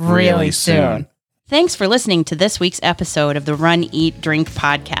really soon. Thanks for listening to this week's episode of the Run, Eat, Drink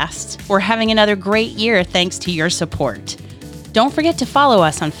podcast. We're having another great year thanks to your support. Don't forget to follow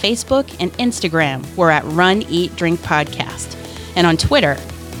us on Facebook and Instagram. We're at Run, Eat, Drink Podcast. And on Twitter,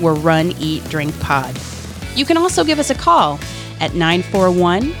 we're Run, Eat, Drink Pod. You can also give us a call at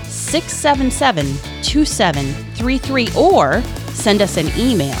 941-677-2733 or send us an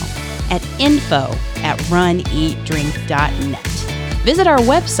email at info@runeatdrink.net. Visit our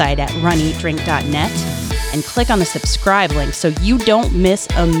website at runeatdrink.net and click on the subscribe link so you don't miss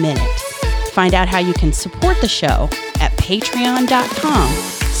a minute. Find out how you can support the show at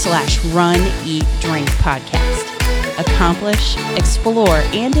patreon.com/runeatdrinkpodcast. Accomplish, explore,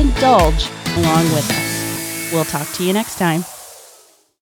 and indulge along with us. We'll talk to you next time.